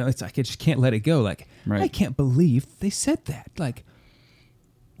believe, it's I just can't let it go. I can't believe they said that.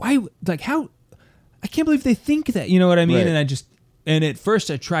 Why? How? I can't believe they think that. You know what I mean? Right. And And at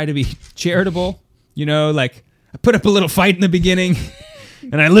first I try to be charitable, like I put up a little fight in the beginning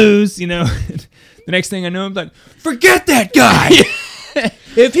and I lose, The next thing I know, I'm like, forget that guy.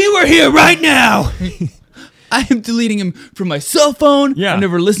 If he were here right now, I am deleting him from my cell phone. Yeah. I'm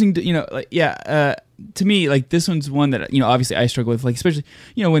never listening to, to me, like this one's one that, obviously I struggle with, like, especially,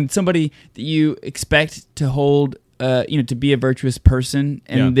 when somebody that you expect to hold, to be a virtuous person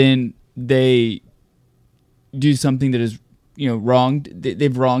and then they do something that is, wronged,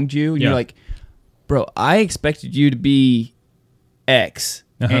 they've wronged you. And you're like, bro, I expected you to be X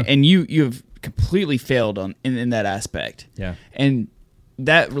and you have completely failed in that aspect. Yeah. And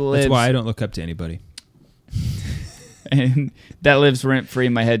that's why I don't look up to anybody. And that lives rent free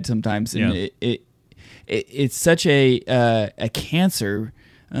in my head sometimes. And it's such a cancer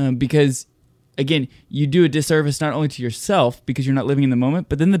because, again, you do a disservice not only to yourself because you're not living in the moment,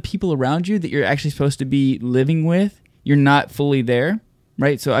 but then the people around you that you're actually supposed to be living with, you're not fully there,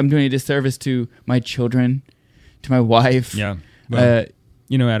 right? So I'm doing a disservice to my children, to my wife. Yeah. Well,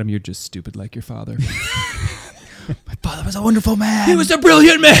 Adam, you're just stupid like your father. My father was a wonderful man. He was a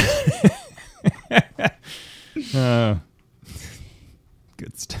brilliant man.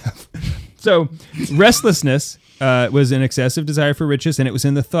 Good stuff. So, restlessness was an excessive desire for riches, and it was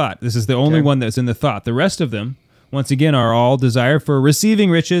in the thought. This is the only one that's in the thought. The rest of them, once again, are all desire for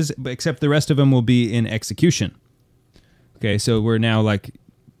receiving riches, except the rest of them will be in execution. Okay, so we're now like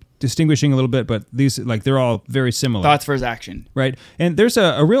distinguishing a little bit, but these they're all very similar. Thoughts versus action, right? And there's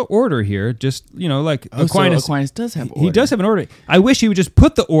a real order here. Just Aquinas. So Aquinas does have order. He does have an order. I wish he would just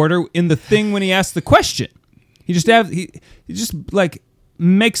put the order in the thing when he asks the question. He just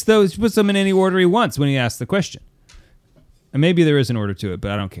makes those, puts them in any order he wants when he asks the question. And maybe there is an order to it, but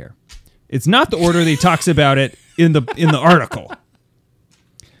I don't care. It's not the order that he talks about it in the article.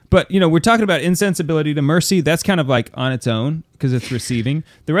 But, we're talking about insensibility to mercy. That's kind of like on its own because it's receiving.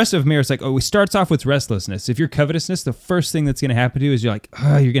 The rest of them is like, it starts off with restlessness. If you're covetousness, the first thing that's going to happen to you is you're like,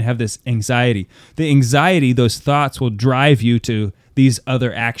 you're going to have this anxiety. The anxiety, those thoughts will drive you to these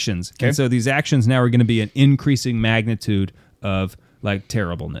other actions. Okay. And so these actions now are going to be an increasing magnitude of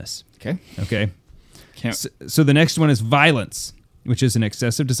terribleness. Okay. So the next one is violence, which is an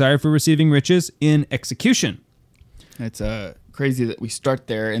excessive desire for receiving riches in execution. It's crazy that we start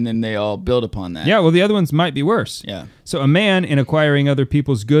there and then they all build upon that. Yeah, well, the other ones might be worse. Yeah. So a man, in acquiring other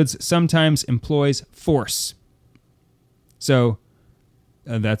people's goods, sometimes employs force. So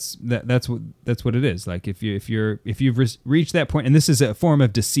that's what it is. Like if you've reached that point, and this is a form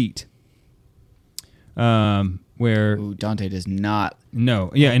of deceit. Where Dante does not.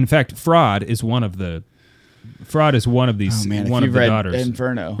 No, yeah. In fact, fraud is one of these. Oh man, one if of the read daughters.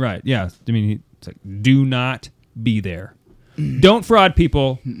 Inferno, right? Yeah. I mean, it's like, do not be there. Don't fraud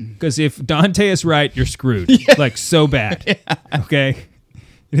people, because if Dante is right, you're screwed. Like so bad. Yeah. Okay,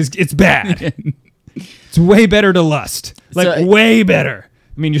 it's bad. It's way better to lust. Way better.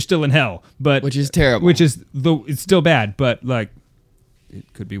 I mean, you're still in hell, but which is terrible. It's still bad, but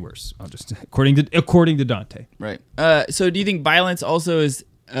it could be worse. I'll just according to Dante. Right. So do you think violence also is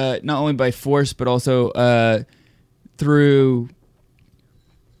not only by force but also through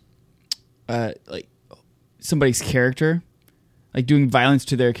somebody's character, like doing violence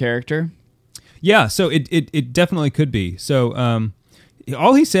to their character? Yeah. So it definitely could be. So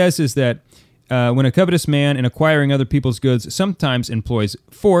all he says is that when a covetous man in acquiring other people's goods sometimes employs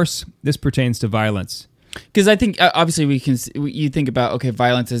force, this pertains to violence. Because I think obviously you think about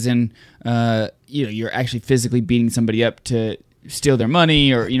violence as in you're actually physically beating somebody up to steal their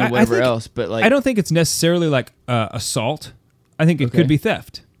money or whatever else. But I don't think it's necessarily like assault. I think it could be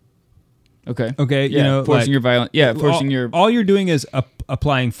theft. Okay. Yeah, forcing your violence. Yeah, forcing your. All you're doing is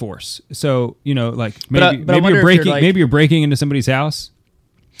applying force. So maybe but you're breaking. Maybe you're breaking into somebody's house.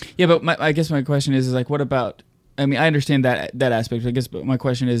 Yeah, but I guess my question is what about? I mean, I understand that aspect. I guess, but my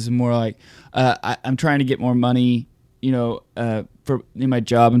question is more like, I'm trying to get more money. For in my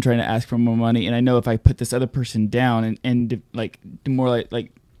job, I'm trying to ask for more money, and I know if I put this other person down and demoralize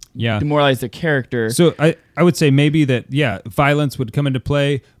their character. So I would say maybe that violence would come into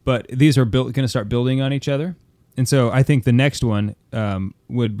play, but these are going to start building on each other, and so I think the next one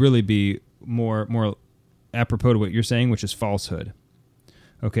would really be more apropos to what you're saying, which is falsehood.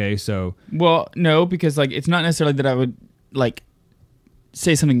 Okay, so no, because it's not necessarily that I would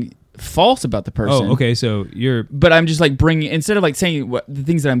say something false about the person. Oh, okay, so but I'm just bringing, instead of saying the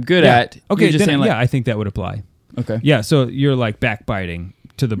things that I'm good at. Okay, you're just saying I think that would apply. Okay, yeah, so you're backbiting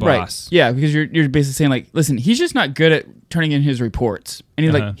to the boss. Right. Yeah, because you're basically saying listen, he's just not good at turning in his reports, and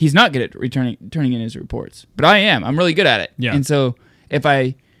he's he's not good at turning in his reports, but I am. I'm really good at it. Yeah, and so if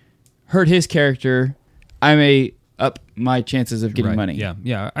I hurt his character, I may up my chances of getting money.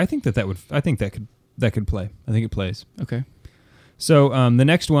 Yeah. I think that could play. I think it plays. Okay. So the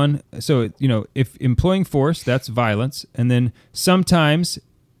next one, if employing force, that's violence, and then sometimes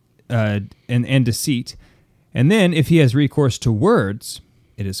and deceit, and then if he has recourse to words,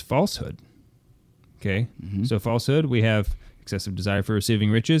 it is falsehood. Okay, So falsehood, we have excessive desire for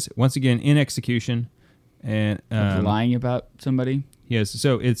receiving riches. Once again, in execution, and lying about somebody. Yes,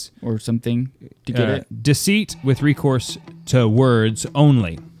 so it's or something to get it. Deceit with recourse to words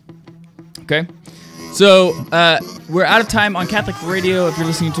only. Okay. So we're out of time on Catholic Radio. If you're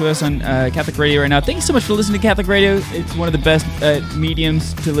listening to us on Catholic Radio right now, thank you so much for listening to Catholic Radio. It's one of the best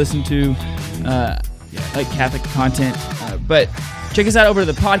mediums to listen to Catholic content. But check us out over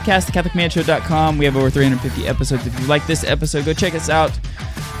to the podcast, thecatholicmanshow.com. We have over 350 episodes. If you like this episode, go check us out.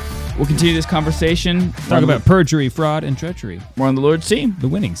 We'll continue this conversation. Talk about perjury, fraud, and treachery. More on the Lord's team. The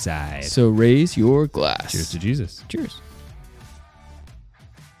winning side. So raise your glass. Cheers to Jesus. Cheers.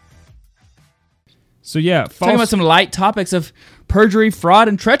 So yeah, talking about some light topics of perjury, fraud,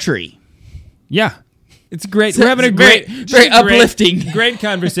 and treachery. Yeah, it's great. We're having a very uplifting, great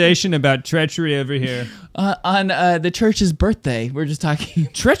conversation about treachery over here on the church's birthday. We're just talking.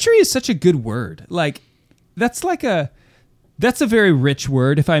 Treachery is such a good word. That's a very rich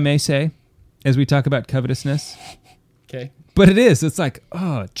word, if I may say, as we talk about covetousness. Okay, but it is. It's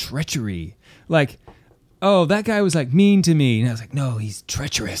treachery. That guy was mean to me, and I was like, no, he's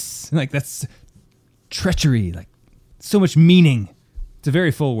treacherous. That's. Treachery, so much meaning. It's a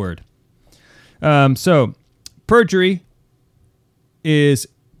very full word. So perjury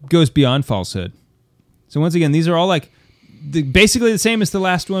goes beyond falsehood. So once again, these are all basically the same as the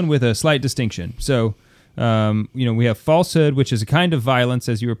last one with a slight distinction. So we have falsehood, which is a kind of violence,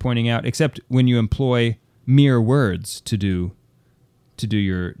 as you were pointing out, except when you employ mere words to do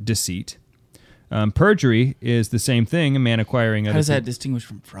your deceit. Perjury is the same thing, a man acquiring other. How does that distinguish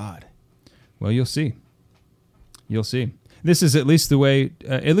from fraud? Well, you'll see. This is at least the way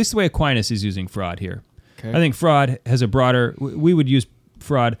Aquinas is using fraud here. Okay. I think fraud has we would use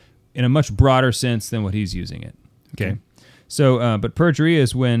fraud in a much broader sense than what he's using it. Okay. So, but perjury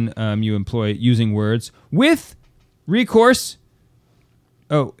is when you employ using words with recourse,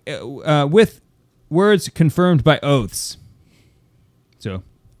 with words confirmed by oaths. So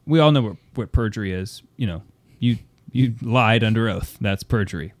we all know what perjury is. You lied under oath. That's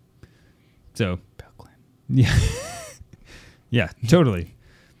perjury. So, yeah, yeah, totally,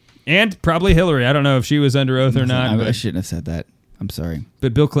 and probably Hillary. I don't know if she was under oath or not. I shouldn't have said that. I'm sorry.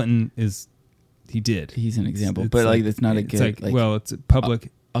 But Bill Clinton he did. He's an example, but it's not a good. It's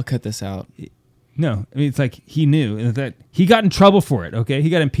public. I'll cut this out. No, I mean it's he knew that he got in trouble for it. Okay, he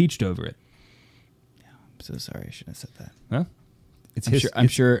got impeached over it. Yeah, I'm so sorry. I shouldn't have said that. Well, I'm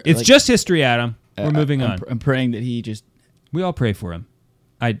sure it's just history, Adam. We're moving on. I'm praying that he just. We all pray for him.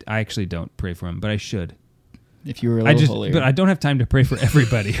 I actually don't pray for him, but I should. If you were a little holier. But I don't have time to pray for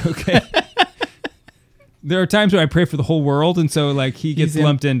everybody, okay? There are times where I pray for the whole world, and so he gets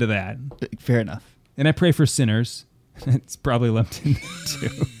lumped into that. Fair enough. And I pray for sinners. It's probably lumped in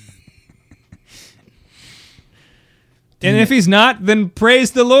too. And if he's not, then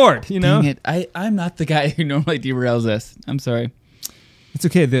praise the Lord, Dang it. I'm not the guy who normally derails us. I'm sorry. It's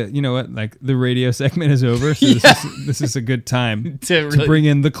okay. The radio segment is over, so this is a good time to bring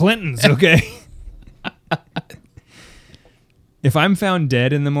in the Clintons, okay? If I'm found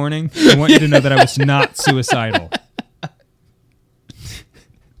dead in the morning, I want you to know that I was not suicidal.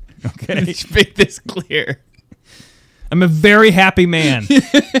 Okay? Let's make this clear. I'm a very happy man.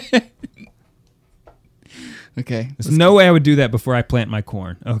 Okay. There's no way I would do that before I plant my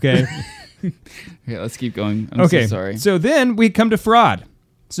corn, okay? Okay, let's keep going. I'm so sorry. So then we come to fraud.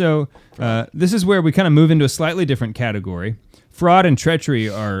 So this is where we kind of move into a slightly different category. Fraud and treachery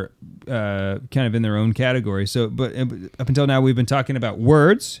are kind of in their own category. So, but up until now, we've been talking about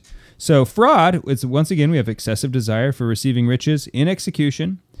words. So fraud, it's once again, we have excessive desire for receiving riches in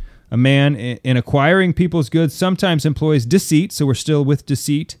execution. A man in acquiring people's goods sometimes employs deceit. So we're still with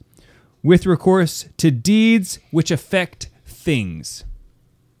deceit, with recourse to deeds which affect things.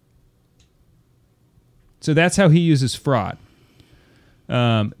 So that's how he uses fraud.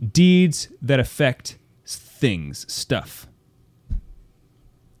 Deeds that affect things, stuff.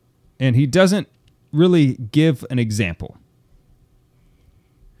 And he doesn't really give an example.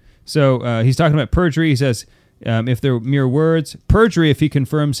 So he's talking about perjury. He says, if they're mere words, perjury if he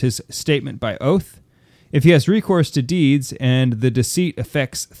confirms his statement by oath. If he has recourse to deeds and the deceit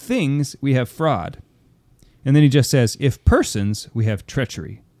affects things, we have fraud. And then he just says, if persons, we have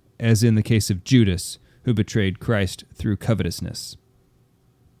treachery, as in the case of Judas, who betrayed Christ through covetousness.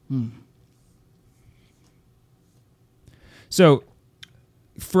 So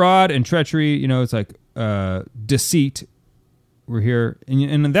fraud and treachery, you know, it's like deceit. We're here,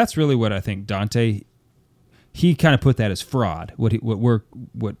 and that's really what I think Dante, he kind of put that as fraud. What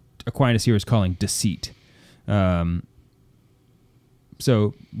Aquinas here is calling deceit.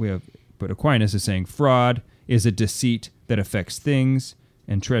 So we have, but Aquinas is saying fraud is a deceit that affects things,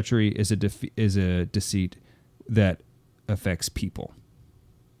 and treachery is a deceit that affects people.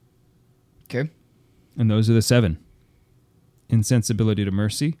 Okay. And those are the 7. Insensibility to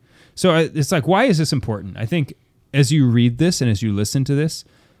mercy. So it's like, why is this important? I think as you read this and as you listen to this,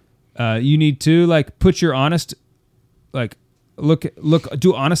 you need to like put your honest, like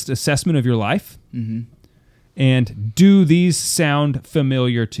do honest assessment of your life. Mm-hmm. And do these sound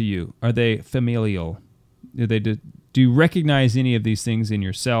familiar to you? Are they familial? Do you recognize any of these things in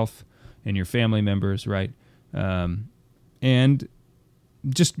yourself and your family members, right? And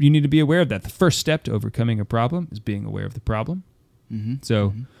just you need to be aware of that. The first step to overcoming a problem is being aware of the problem. Mm-hmm.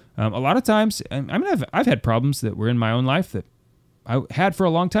 So a lot of times, I've had problems that were in my own life that I had for a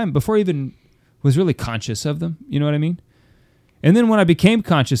long time before I even was really conscious of them. You know what I mean? And then when I became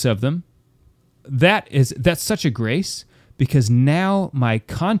conscious of them, that's such a grace, because now my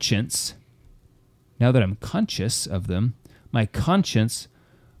conscience, now that I'm conscious of them, my conscience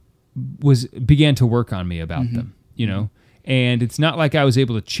began to work on me about them, you know? And it's not like I was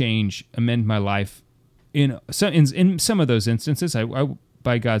able to amend my life. In some of those instances, I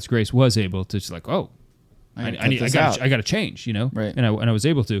by God's grace was able to just like, I got to change, you know? Right. And I was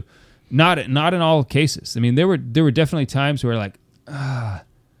able to. Not in all cases. I mean, there were definitely times where like,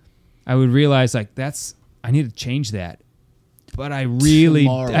 I would realize like I need to change that, but I really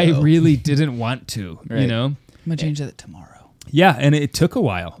didn't want to, right. You know. I'm gonna change that tomorrow. Yeah, and it took a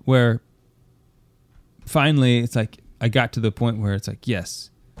while. Where finally, it's like I got to the point where it's like,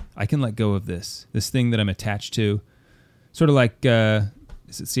 yes, I can let go of this thing that I'm attached to. Sort of like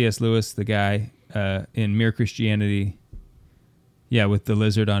is it C.S. Lewis, the guy in Mere Christianity? Yeah, with the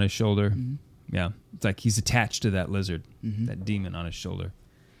lizard on his shoulder. Mm-hmm. Yeah, it's like he's attached to that lizard, that demon on his shoulder.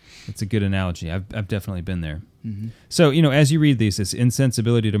 It's a good analogy. I've definitely been there. Mm-hmm. So, you know, as you read this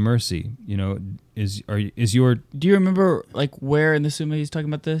insensibility to mercy, you know, is your... Do you remember, like, where in the Summa he's talking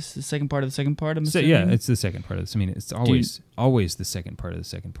about this? The second part of the second part, I'm assuming? Yeah, it's the second part of this. I mean, it's always the second part of the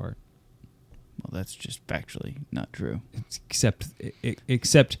second part. Well, that's just factually not true. Except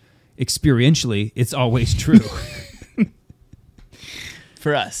experientially, it's always true.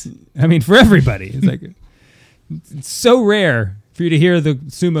 For us. I mean, for everybody. It's like... It's so rare for you to hear the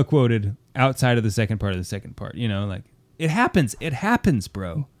Summa quoted outside of the second part of the second part. You know, like, it happens,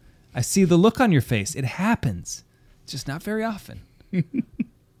 bro. I see the look on your face. It happens. Just not very often. I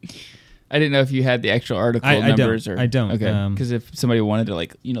didn't know if you had the actual article numbers. I don't. Okay, because if somebody wanted to,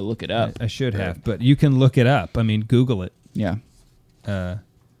 like, you know, look it up. I should have, but you can look it up. I mean, Google it. Yeah.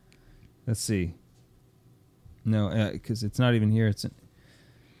 Let's see. No, because it's not even here.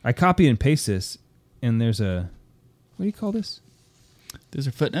 I copy and paste this, and there's a... What do you call this? Those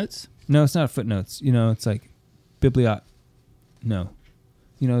are footnotes? No, it's not footnotes. You know, it's like No.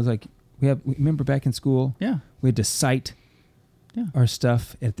 You know, it's like remember back in school? Yeah. We had to cite our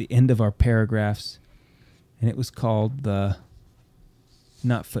stuff at the end of our paragraphs, and it was called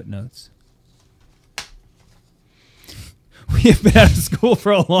not footnotes. We have been out of school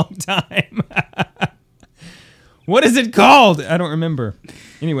for a long time. What is it called? I don't remember.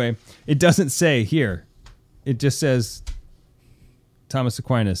 Anyway, it doesn't say here. It just says Thomas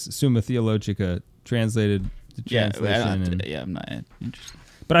Aquinas, Summa Theologica, translated to translation. I'm not interested.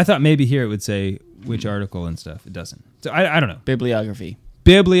 But I thought maybe here it would say which article and stuff. It doesn't. So I don't know. Bibliography.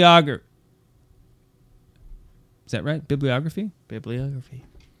 Is that right? Bibliography? Bibliography.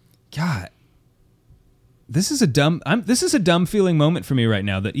 God. This is a dumb feeling moment for me right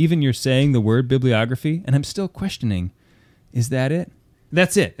now that even you're saying the word bibliography and I'm still questioning, is that it?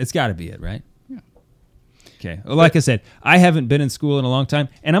 That's it. It's got to be it, right? Okay. Well, like I said, I haven't been in school in a long time,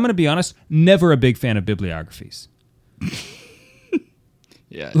 and I'm going to be honest, never a big fan of bibliographies.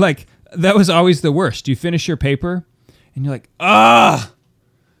 Yeah. Like, that was always the worst. You finish your paper, and you're like, I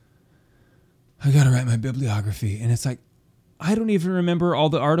got to write my bibliography. And it's like, I don't even remember all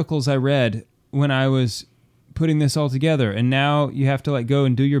the articles I read when I was putting this all together. And now you have to, like, go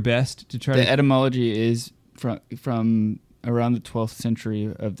and do your best to try to... The etymology is from around the 12th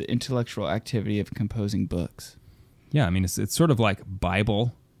century of the intellectual activity of composing books. Yeah, I mean, it's sort of like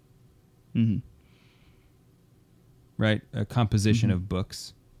Bible. Mm-hmm. Right? A composition of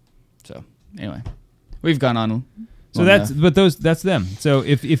books. So, anyway. We've gone on. So that's them. So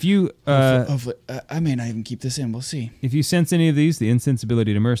if you... hopefully, I may not even keep this in. We'll see. If you sense any of these, the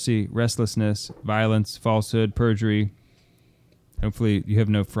insensibility to mercy, restlessness, violence, falsehood, perjury, Hopefully you have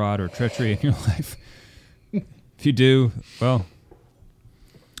no fraud or treachery in your life. If you do, well,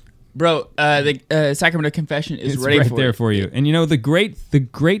 bro, the Sacrament of Confession is it's ready right for there you. for you. And you know, the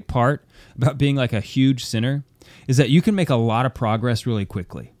great part about being like a huge sinner is that you can make a lot of progress really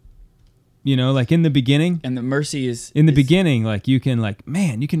quickly. You know, like in the beginning. And the mercy is... In the beginning, like you can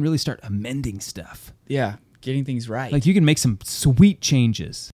really start amending stuff. Yeah, getting things right. Like you can make some sweet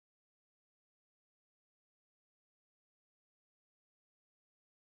changes.